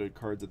top-loaded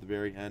cards at the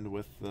very end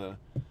with the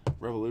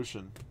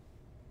Revolution.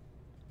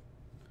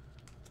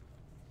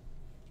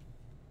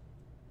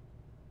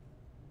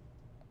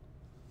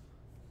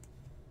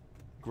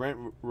 Grant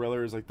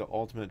Riller is like the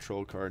ultimate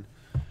troll card.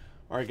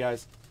 Alright,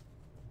 guys.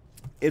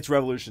 It's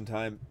Revolution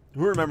time.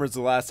 Who remembers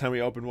the last time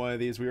we opened one of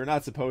these? We were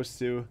not supposed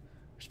to.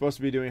 We're supposed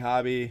to be doing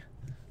hobby.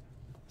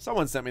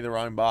 Someone sent me the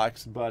wrong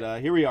box,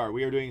 but here we are.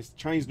 We are doing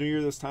Chinese New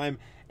Year this time,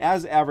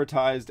 as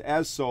advertised,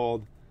 as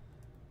sold.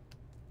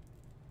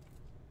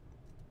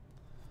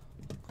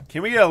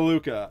 Can we get a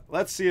Luka?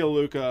 Let's see a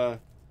Luka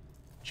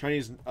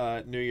Chinese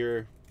New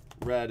Year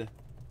red.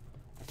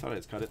 I thought I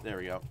just cut it. There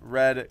we go.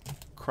 Red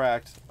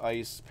cracked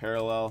ice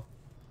parallel.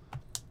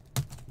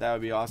 That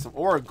would be awesome.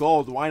 Or a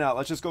gold. Why not?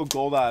 Let's just go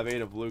gold out of 8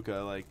 of Luka.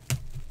 Like, I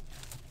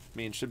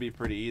mean, should be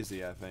pretty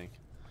easy, I think.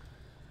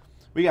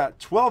 We got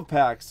 12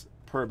 packs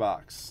per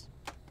box.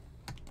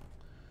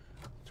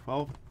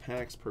 12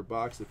 packs per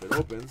box if it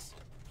opens.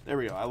 There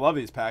we go. I love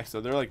these packs,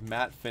 though. They're like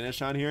matte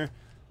finish on here.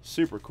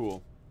 Super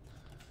cool.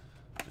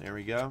 There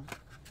we go.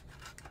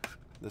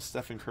 The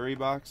Stephen Curry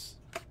box.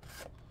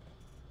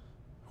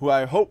 Who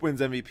I hope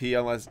wins MVP,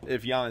 unless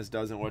if Giannis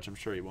doesn't, which I'm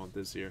sure he won't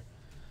this year.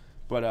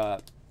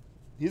 But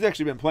he's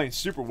actually been playing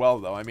super well,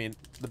 though. I mean,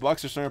 the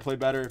Bucks are starting to play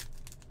better.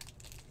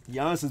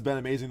 Giannis has been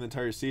amazing the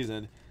entire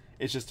season.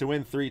 It's just to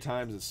win 3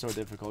 times is so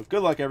difficult.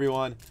 Good luck,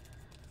 everyone.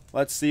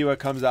 Let's see what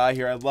comes out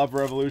here. I love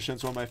Revolution.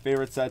 It's one of my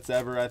favorite sets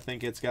ever. I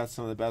think it's got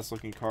some of the best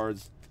looking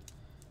cards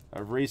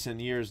of recent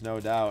years, no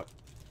doubt.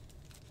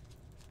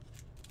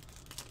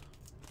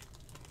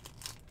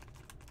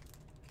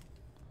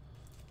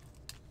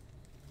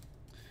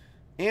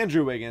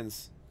 Andrew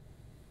Wiggins.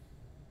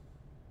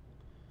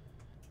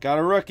 Got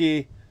a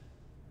rookie.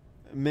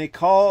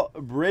 Mikal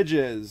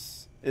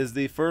Bridges is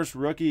the first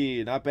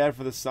rookie. Not bad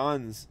for the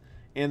Suns.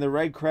 And the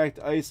red cracked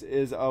ice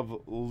is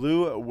of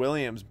Lou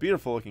Williams.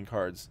 Beautiful looking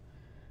cards.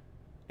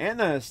 And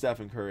a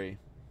Stephen Curry.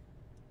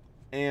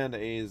 And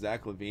a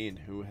Zach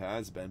LaVine, who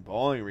has been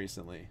balling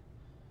recently.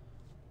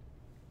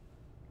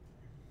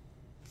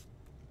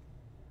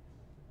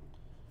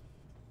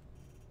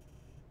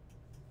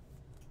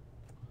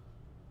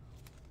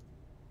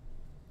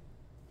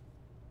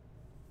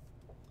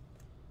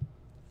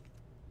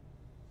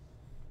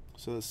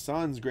 So the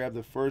Suns grab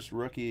the first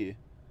rookie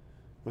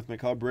with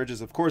Mikal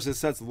Bridges. Of course, this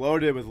set's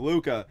loaded with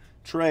Luka,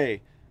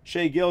 Trey,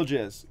 Shai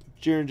Gilgeous,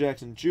 Jaren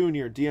Jackson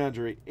Jr.,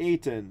 DeAndre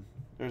Ayton.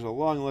 There's a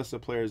long list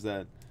of players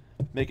that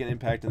make an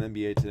impact in the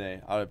NBA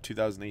today out of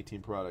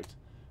 2018 product,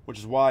 which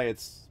is why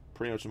it's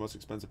pretty much the most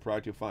expensive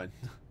product you'll find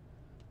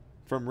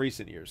from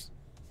recent years.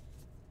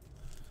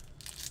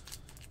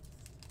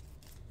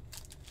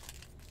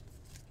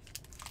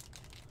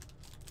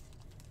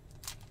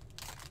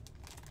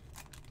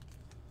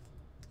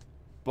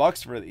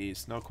 Bucks for the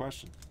East, no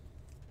question.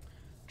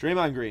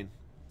 Draymond Green.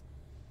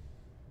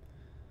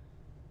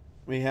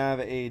 We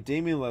have a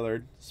Damian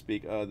Lillard,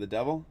 speak of the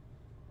devil.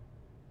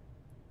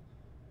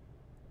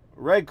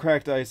 Red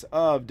cracked ice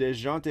of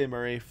DeJounte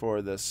Murray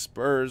for the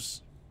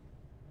Spurs.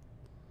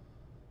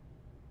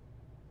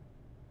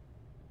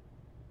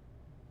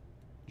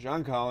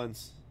 John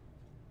Collins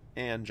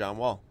and John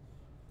Wall.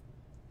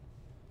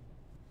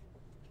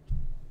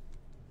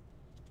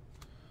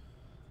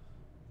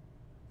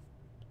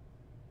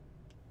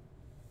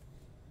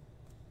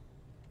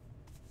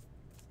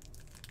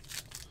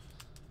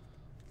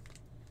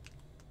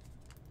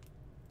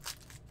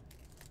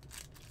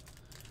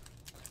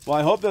 Well,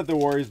 I hope that the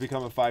Warriors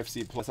become a 5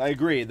 seed plus. I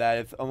agree that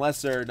if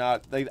unless they're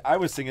not, I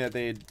was thinking that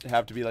they'd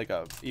have to be like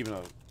even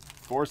a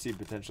 4 seed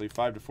potentially,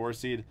 5 to 4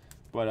 seed.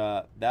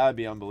 But that would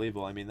be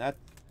unbelievable. I mean, that,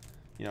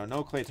 you know,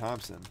 no Klay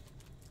Thompson.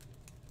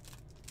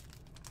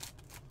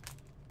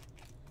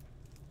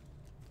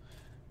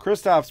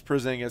 Kristaps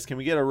Porzingis, can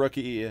we get a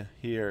rookie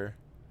here?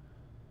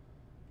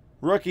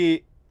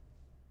 Rookie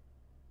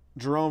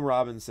Jerome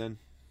Robinson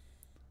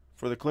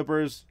for the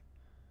Clippers.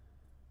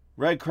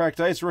 Red Cracked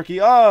Ice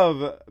rookie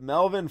of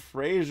Melvin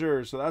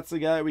Frazier. So that's the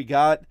guy that we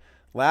got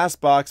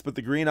last box, but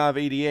the green of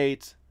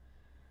 88.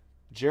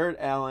 Jarrett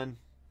Allen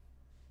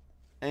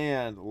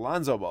and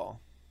Lonzo Ball.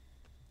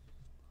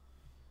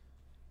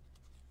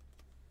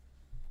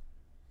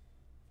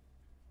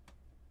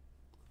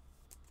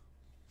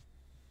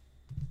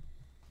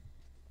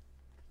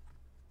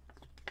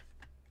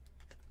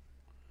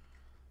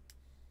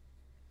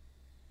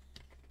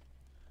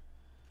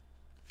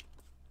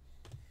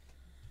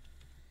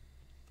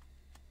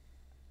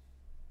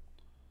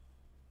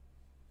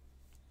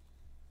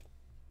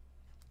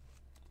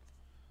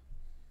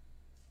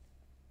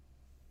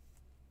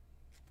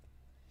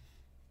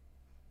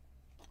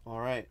 All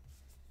right.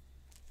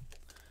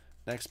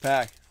 Next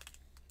pack.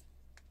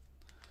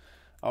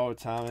 Oh,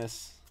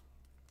 Thomas.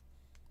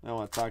 I don't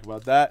want to talk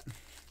about that.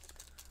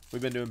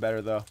 We've been doing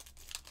better, though.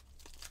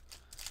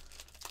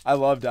 I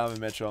love Donovan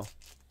Mitchell.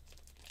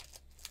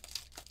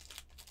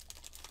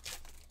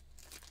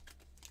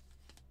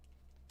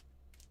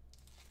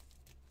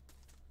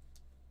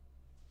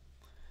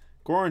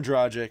 Goran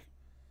Dragic.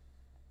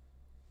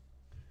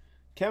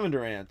 Kevin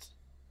Durant.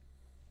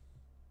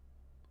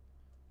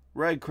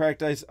 Red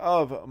Cracked Ice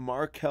of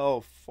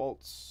Markelle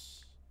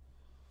Fultz.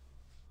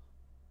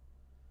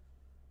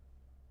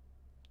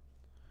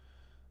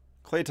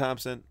 Klay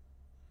Thompson.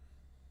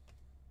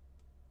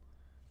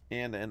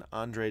 And an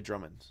Andre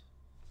Drummond.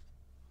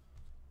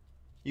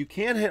 You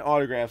can hit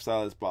autographs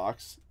out of this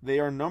box. They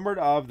are numbered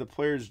of the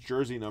player's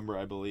jersey number,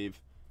 I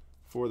believe,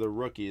 for the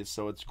rookies,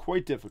 so it's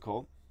quite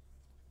difficult.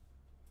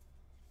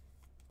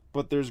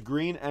 But there's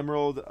green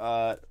emerald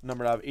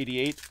numbered out of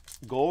 88,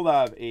 gold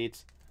out of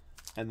 8,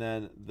 and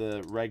then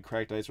the red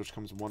cracked ice, which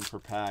comes 1 per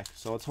pack.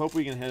 So let's hope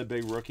we can hit a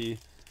big rookie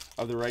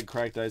of the red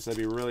cracked ice. That'd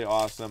be really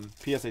awesome.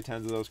 PSA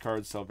 10s of those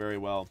cards sell very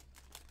well.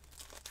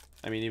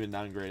 I mean, even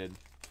downgraded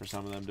for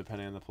some of them,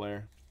 depending on the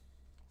player.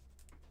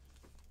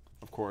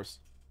 Of course.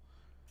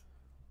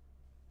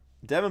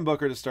 Devin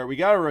Booker to start. We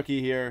got a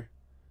rookie here.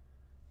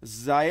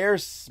 Zaire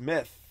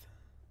Smith.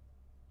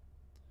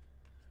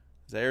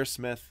 Zaire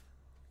Smith.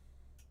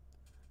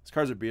 These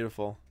cards are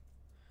beautiful.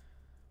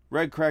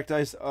 Red Cracked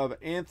Ice of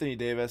Anthony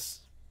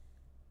Davis.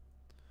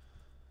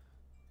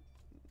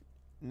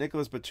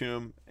 Nicholas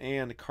Batum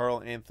and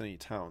Karl Anthony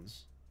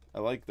Towns. I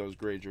like those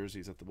gray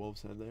jerseys that the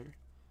Wolves had there.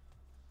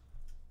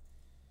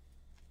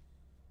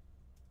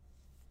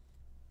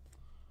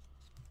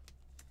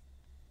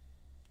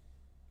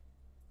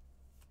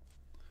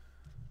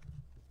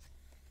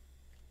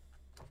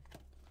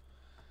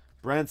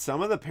 Brent,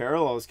 some of the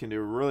parallels can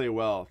do really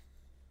well.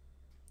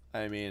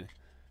 I mean,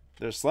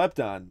 they're slept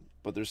on,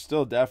 but there's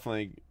still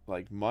definitely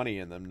like money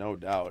in them, no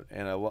doubt.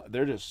 And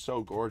they're just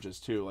so gorgeous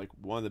too. Like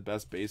one of the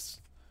best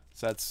base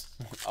sets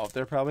out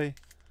there, probably.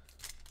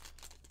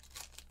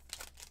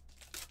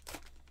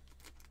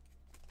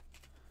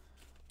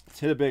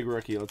 Let's hit a big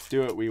rookie. Let's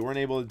do it. We weren't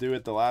able to do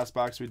it the last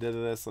box we did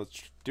of this.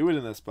 Let's do it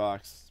in this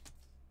box.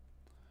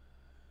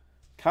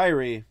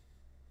 Kyrie.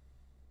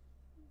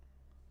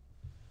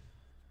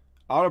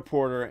 Otto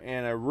Porter,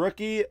 and a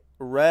rookie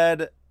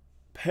red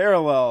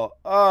parallel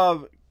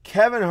of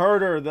Kevin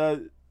Huerter,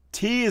 the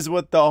tease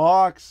with the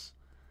Hawks.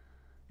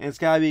 And it's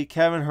got to be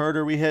Kevin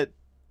Huerter. We hit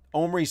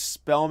Omri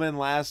Spellman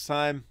last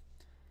time.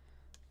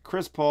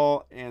 Chris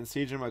Paul and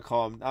CJ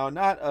McCollum. Now,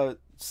 not a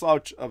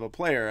slouch of a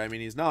player. I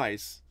mean, he's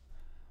nice.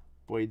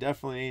 But he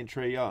definitely ain't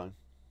Trae Young.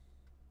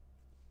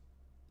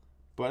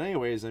 But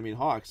anyways, I mean,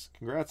 Hawks,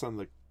 congrats on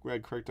the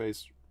red cracked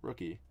ice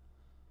rookie.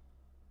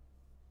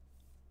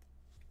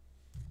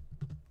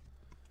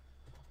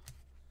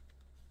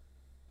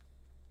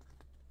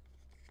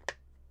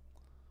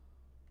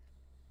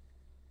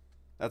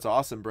 That's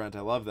awesome, Brent. I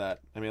love that.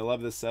 I mean, I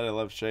love this set. I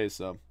love Shea,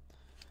 so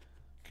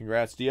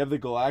congrats. Do you have the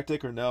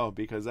Galactic or no?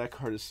 Because that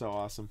card is so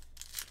awesome.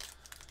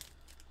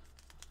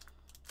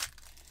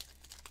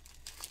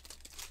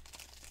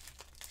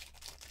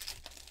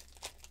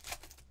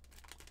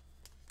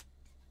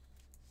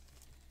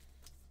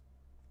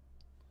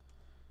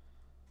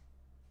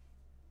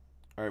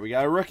 All right, we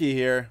got a rookie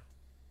here.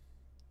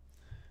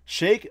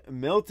 Shake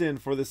Milton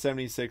for the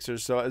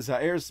 76ers. So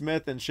Zaire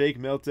Smith and Shake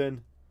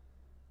Milton.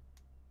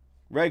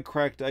 Red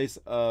Cracked Ice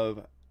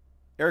of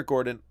Eric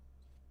Gordon.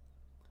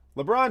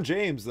 LeBron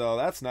James, though.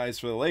 That's nice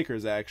for the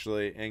Lakers,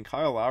 actually. And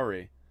Kyle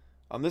Lowry.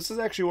 This is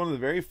actually one of the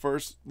very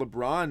first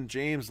LeBron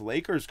James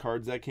Lakers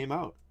cards that came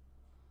out.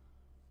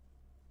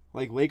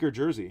 Like Laker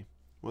jersey.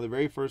 One of the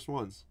very first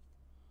ones.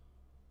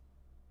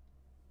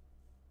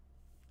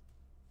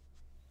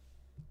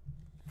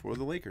 For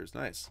the Lakers.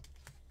 Nice.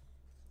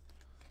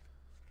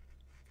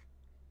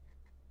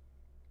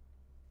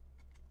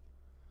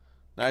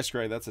 Nice,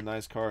 Greg. That's a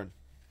nice card.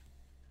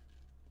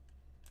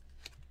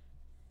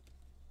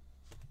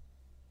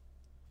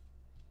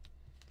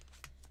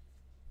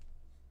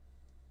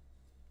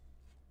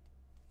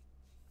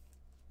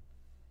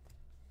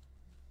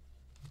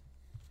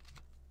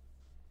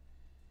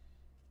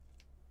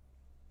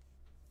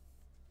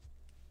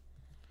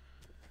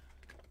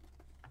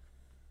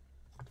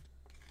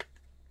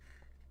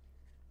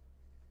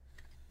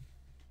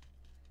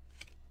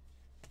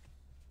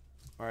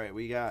 All right,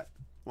 we got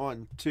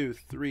 1, 2,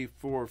 3,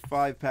 4,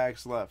 5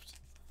 packs left.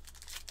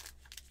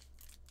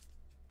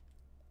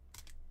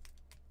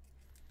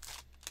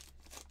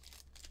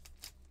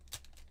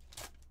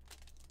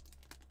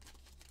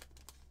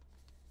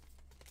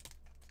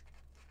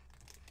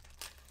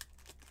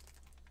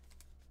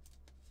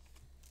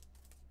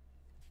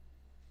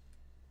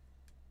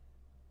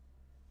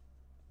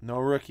 No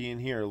rookie in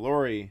here.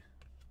 Laurie,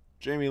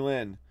 Jamie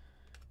Lynn,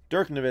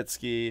 Dirk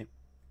Nowitzki,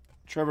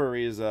 Trevor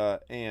Ariza,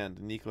 and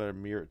Nikola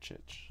Mirotic.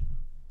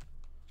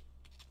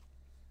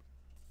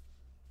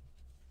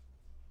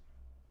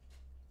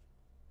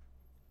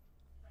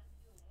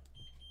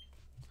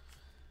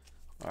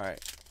 All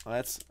right,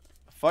 let's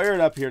fire it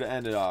up here to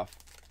end it off.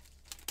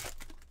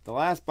 The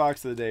last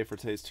box of the day for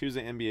today's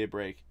Tuesday NBA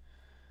break.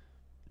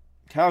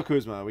 Kyle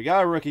Kuzma. We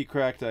got a rookie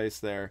cracked ice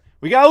there.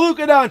 We got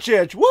Luka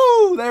Doncic.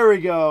 Woo! There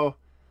we go.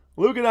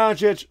 Luka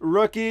Doncic,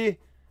 rookie,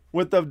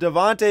 with the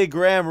Devontae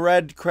Graham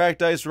red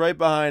cracked ice right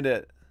behind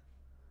it.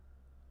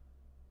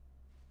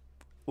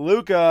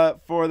 Luka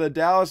for the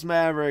Dallas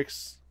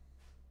Mavericks.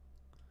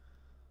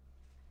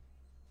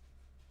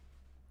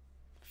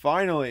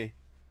 Finally.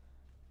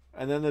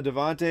 And then the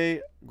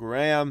Devontae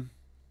Graham,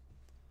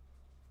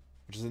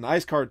 which is a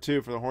nice card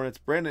too for the Hornets.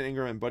 Brandon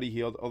Ingram and Buddy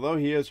Hield, although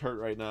he is hurt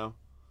right now.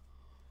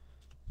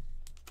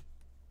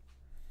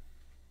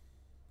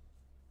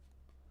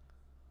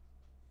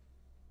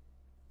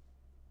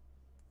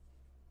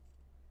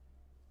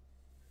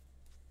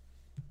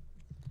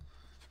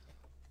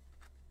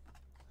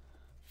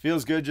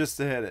 Feels good just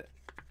to hit it.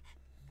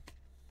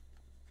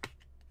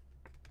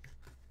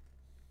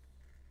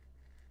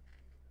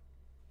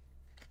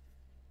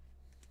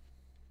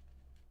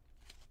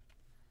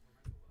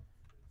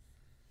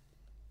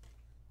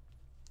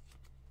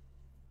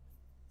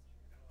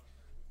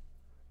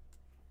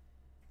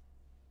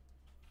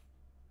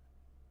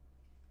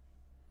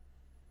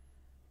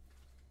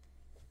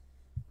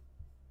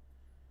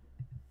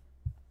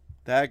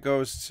 That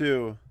goes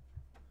to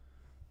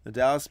the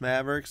Dallas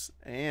Mavericks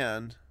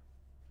and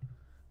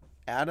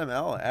Adam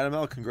L. Adam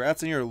L.,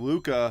 congrats on your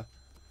Luka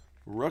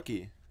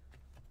rookie.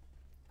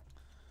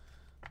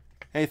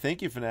 Hey,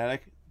 thank you,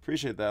 Fanatic.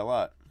 Appreciate that a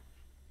lot.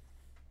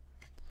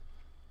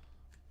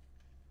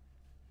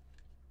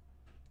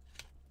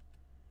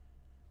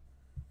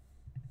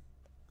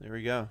 There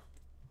we go.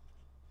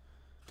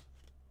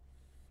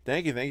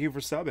 Thank you for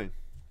subbing.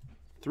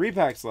 3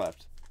 packs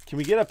left. Can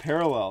we get a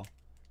parallel?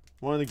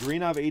 One of the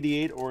Greenov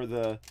 88 or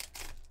the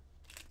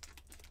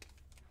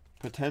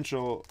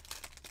potential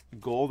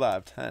gold out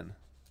of 10.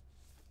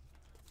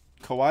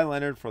 Kawhi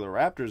Leonard for the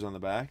Raptors on the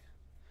back.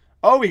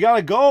 Oh, we got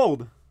a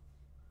gold.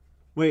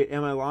 Wait,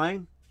 am I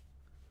lying?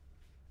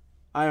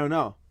 I don't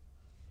know.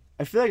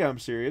 I feel like I'm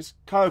serious.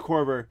 Kyle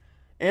Korver.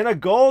 And a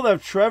gold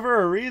of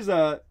Trevor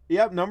Ariza.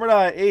 Yep, numbered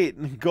out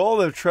 8.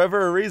 Gold of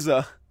Trevor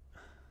Ariza.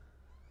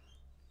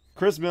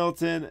 Chris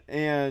Middleton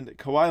and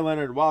Kawhi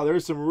Leonard. Wow,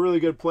 there's some really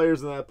good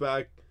players in that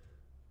pack.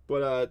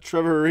 But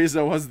Trevor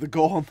Ariza was the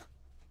gold.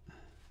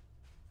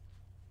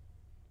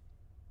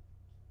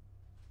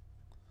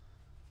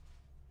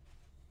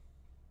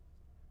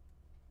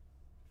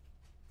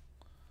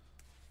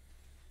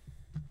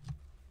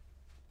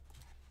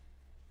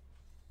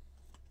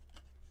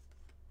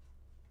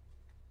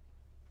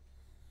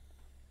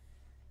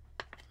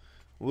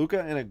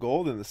 Luka and a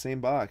gold in the same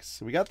box.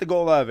 We got the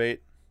gold out of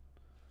 8.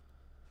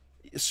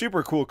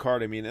 Super cool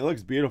card. I mean, it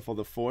looks beautiful.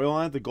 The foil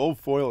on it, the gold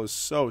foil is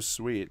so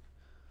sweet.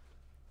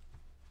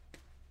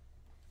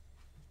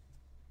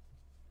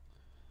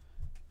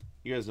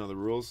 You guys know the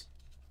rules.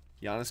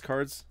 Giannis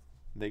cards,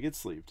 they get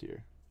sleeved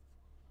here.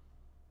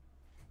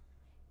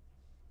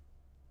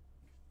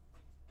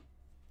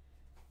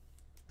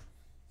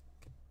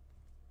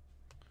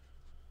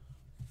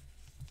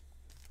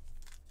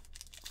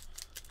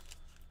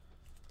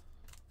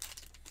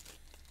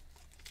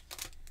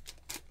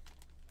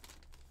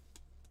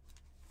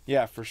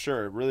 Yeah, for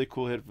sure. Really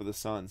cool hit for the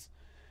Suns.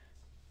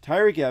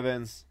 Tyreek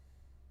Evans.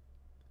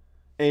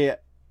 A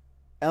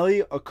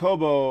Eli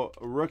Okobo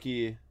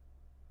rookie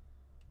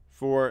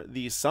for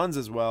the Suns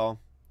as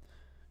well.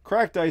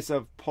 Cracked ice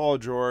of Paul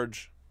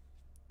George,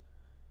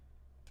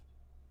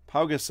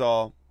 Pau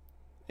Gasol,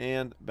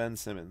 and Ben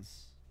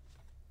Simmons.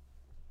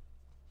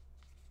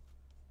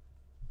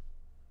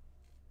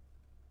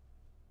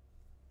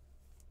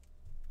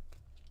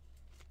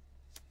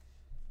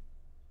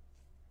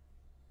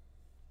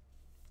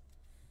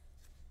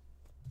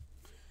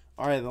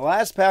 All right, the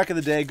last pack of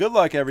the day. Good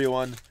luck,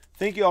 everyone.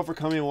 Thank you all for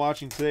coming and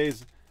watching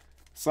today's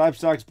Slab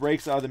Stocks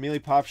breaks out of the Mealy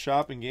Pop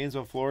Shop in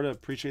Gainesville, Florida.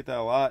 Appreciate that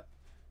a lot.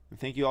 And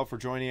thank you all for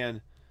joining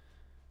in.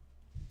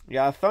 We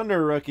got a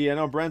Thunder rookie. I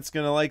know Brent's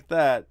going to like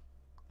that.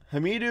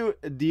 Hamidou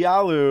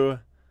Diallo.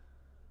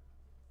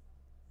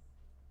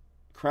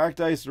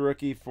 Cracked ice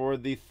rookie for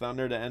the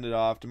Thunder to end it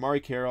off.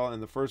 Damari Carroll.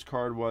 And the first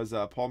card was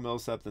Paul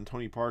Millsap and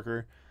Tony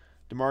Parker.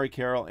 Damari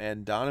Carroll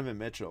and Donovan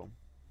Mitchell.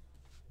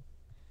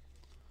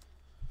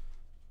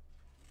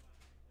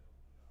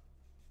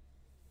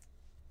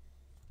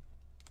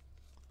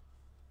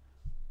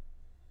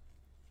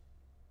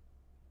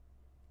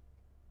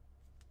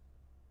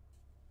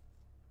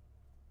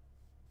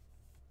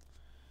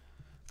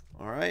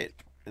 All right.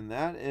 And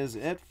that is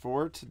it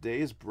for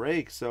today's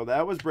break. So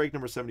that was break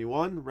number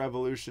 71,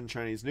 Revolution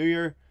Chinese New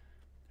Year.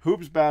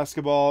 Hoops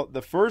basketball.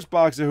 The first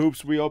box of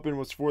hoops we opened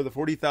was for the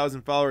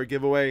 40,000 follower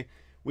giveaway.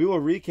 We will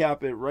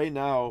recap it right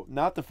now.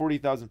 Not the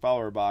 40,000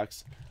 follower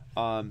box.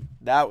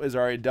 That was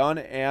already done.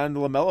 And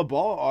LaMelo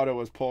Ball auto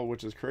was pulled,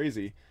 which is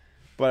crazy.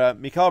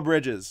 But Mikal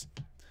Bridges,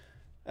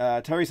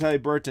 Tyrese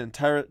Halliburton,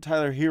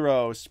 Tyler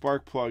Hero,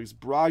 Spark Plugs,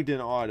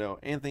 Brogdon auto,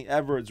 Anthony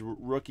Edwards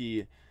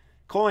rookie,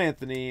 Cole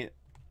Anthony,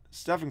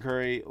 Stephen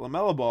Curry,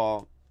 LaMelo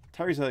Ball,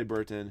 Tyrese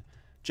Halliburton,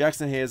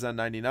 Jackson Hayes on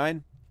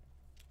 99,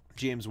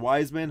 James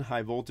Wiseman,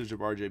 high voltage of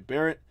RJ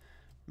Barrett,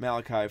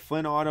 Malachi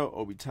Flynn auto,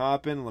 Obi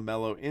Toppin,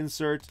 LaMelo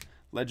insert,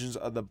 Legends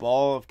of the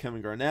Ball of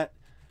Kevin Garnett,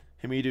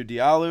 Hamidou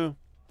Diallo.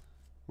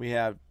 We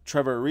have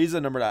Trevor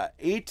Ariza, number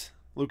 8,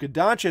 Luka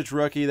Doncic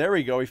rookie. There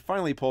we go. We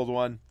finally pulled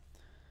one.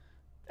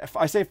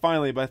 I say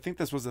finally, but I think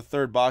this was the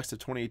third box of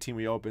 2018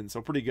 we opened,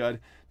 so pretty good.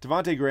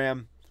 Devontae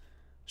Graham,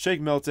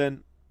 Shake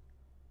Milton,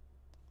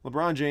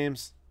 LeBron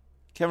James,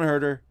 Kevin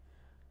Huerter,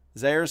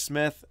 Zaire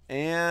Smith,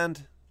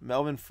 and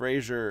Melvin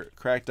Frazier,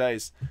 cracked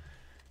ice.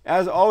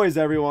 As always,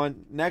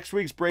 everyone, next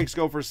week's breaks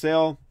go for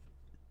sale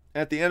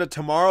at the end of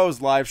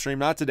tomorrow's live stream,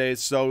 not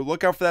today's, so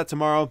look out for that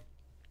tomorrow.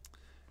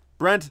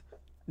 Brent,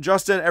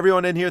 Justin,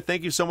 everyone in here,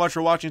 thank you so much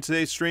for watching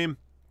today's stream.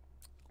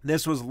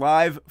 This was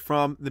live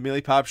from the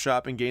Mealy Pop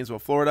Shop in Gainesville,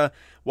 Florida.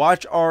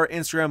 Watch our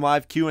Instagram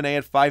live Q&A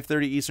at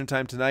 5:30 Eastern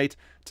Time tonight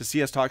to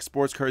see us talk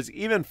sports cards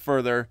even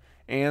further,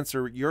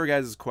 answer your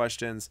guys'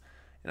 questions.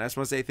 And I just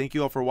want to say thank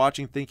you all for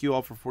watching. Thank you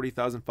all for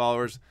 40,000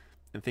 followers.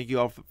 And thank you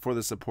all for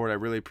the support. I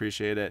really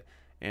appreciate it.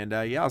 And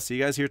yeah, I'll see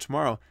you guys here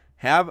tomorrow.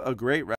 Have a great rest.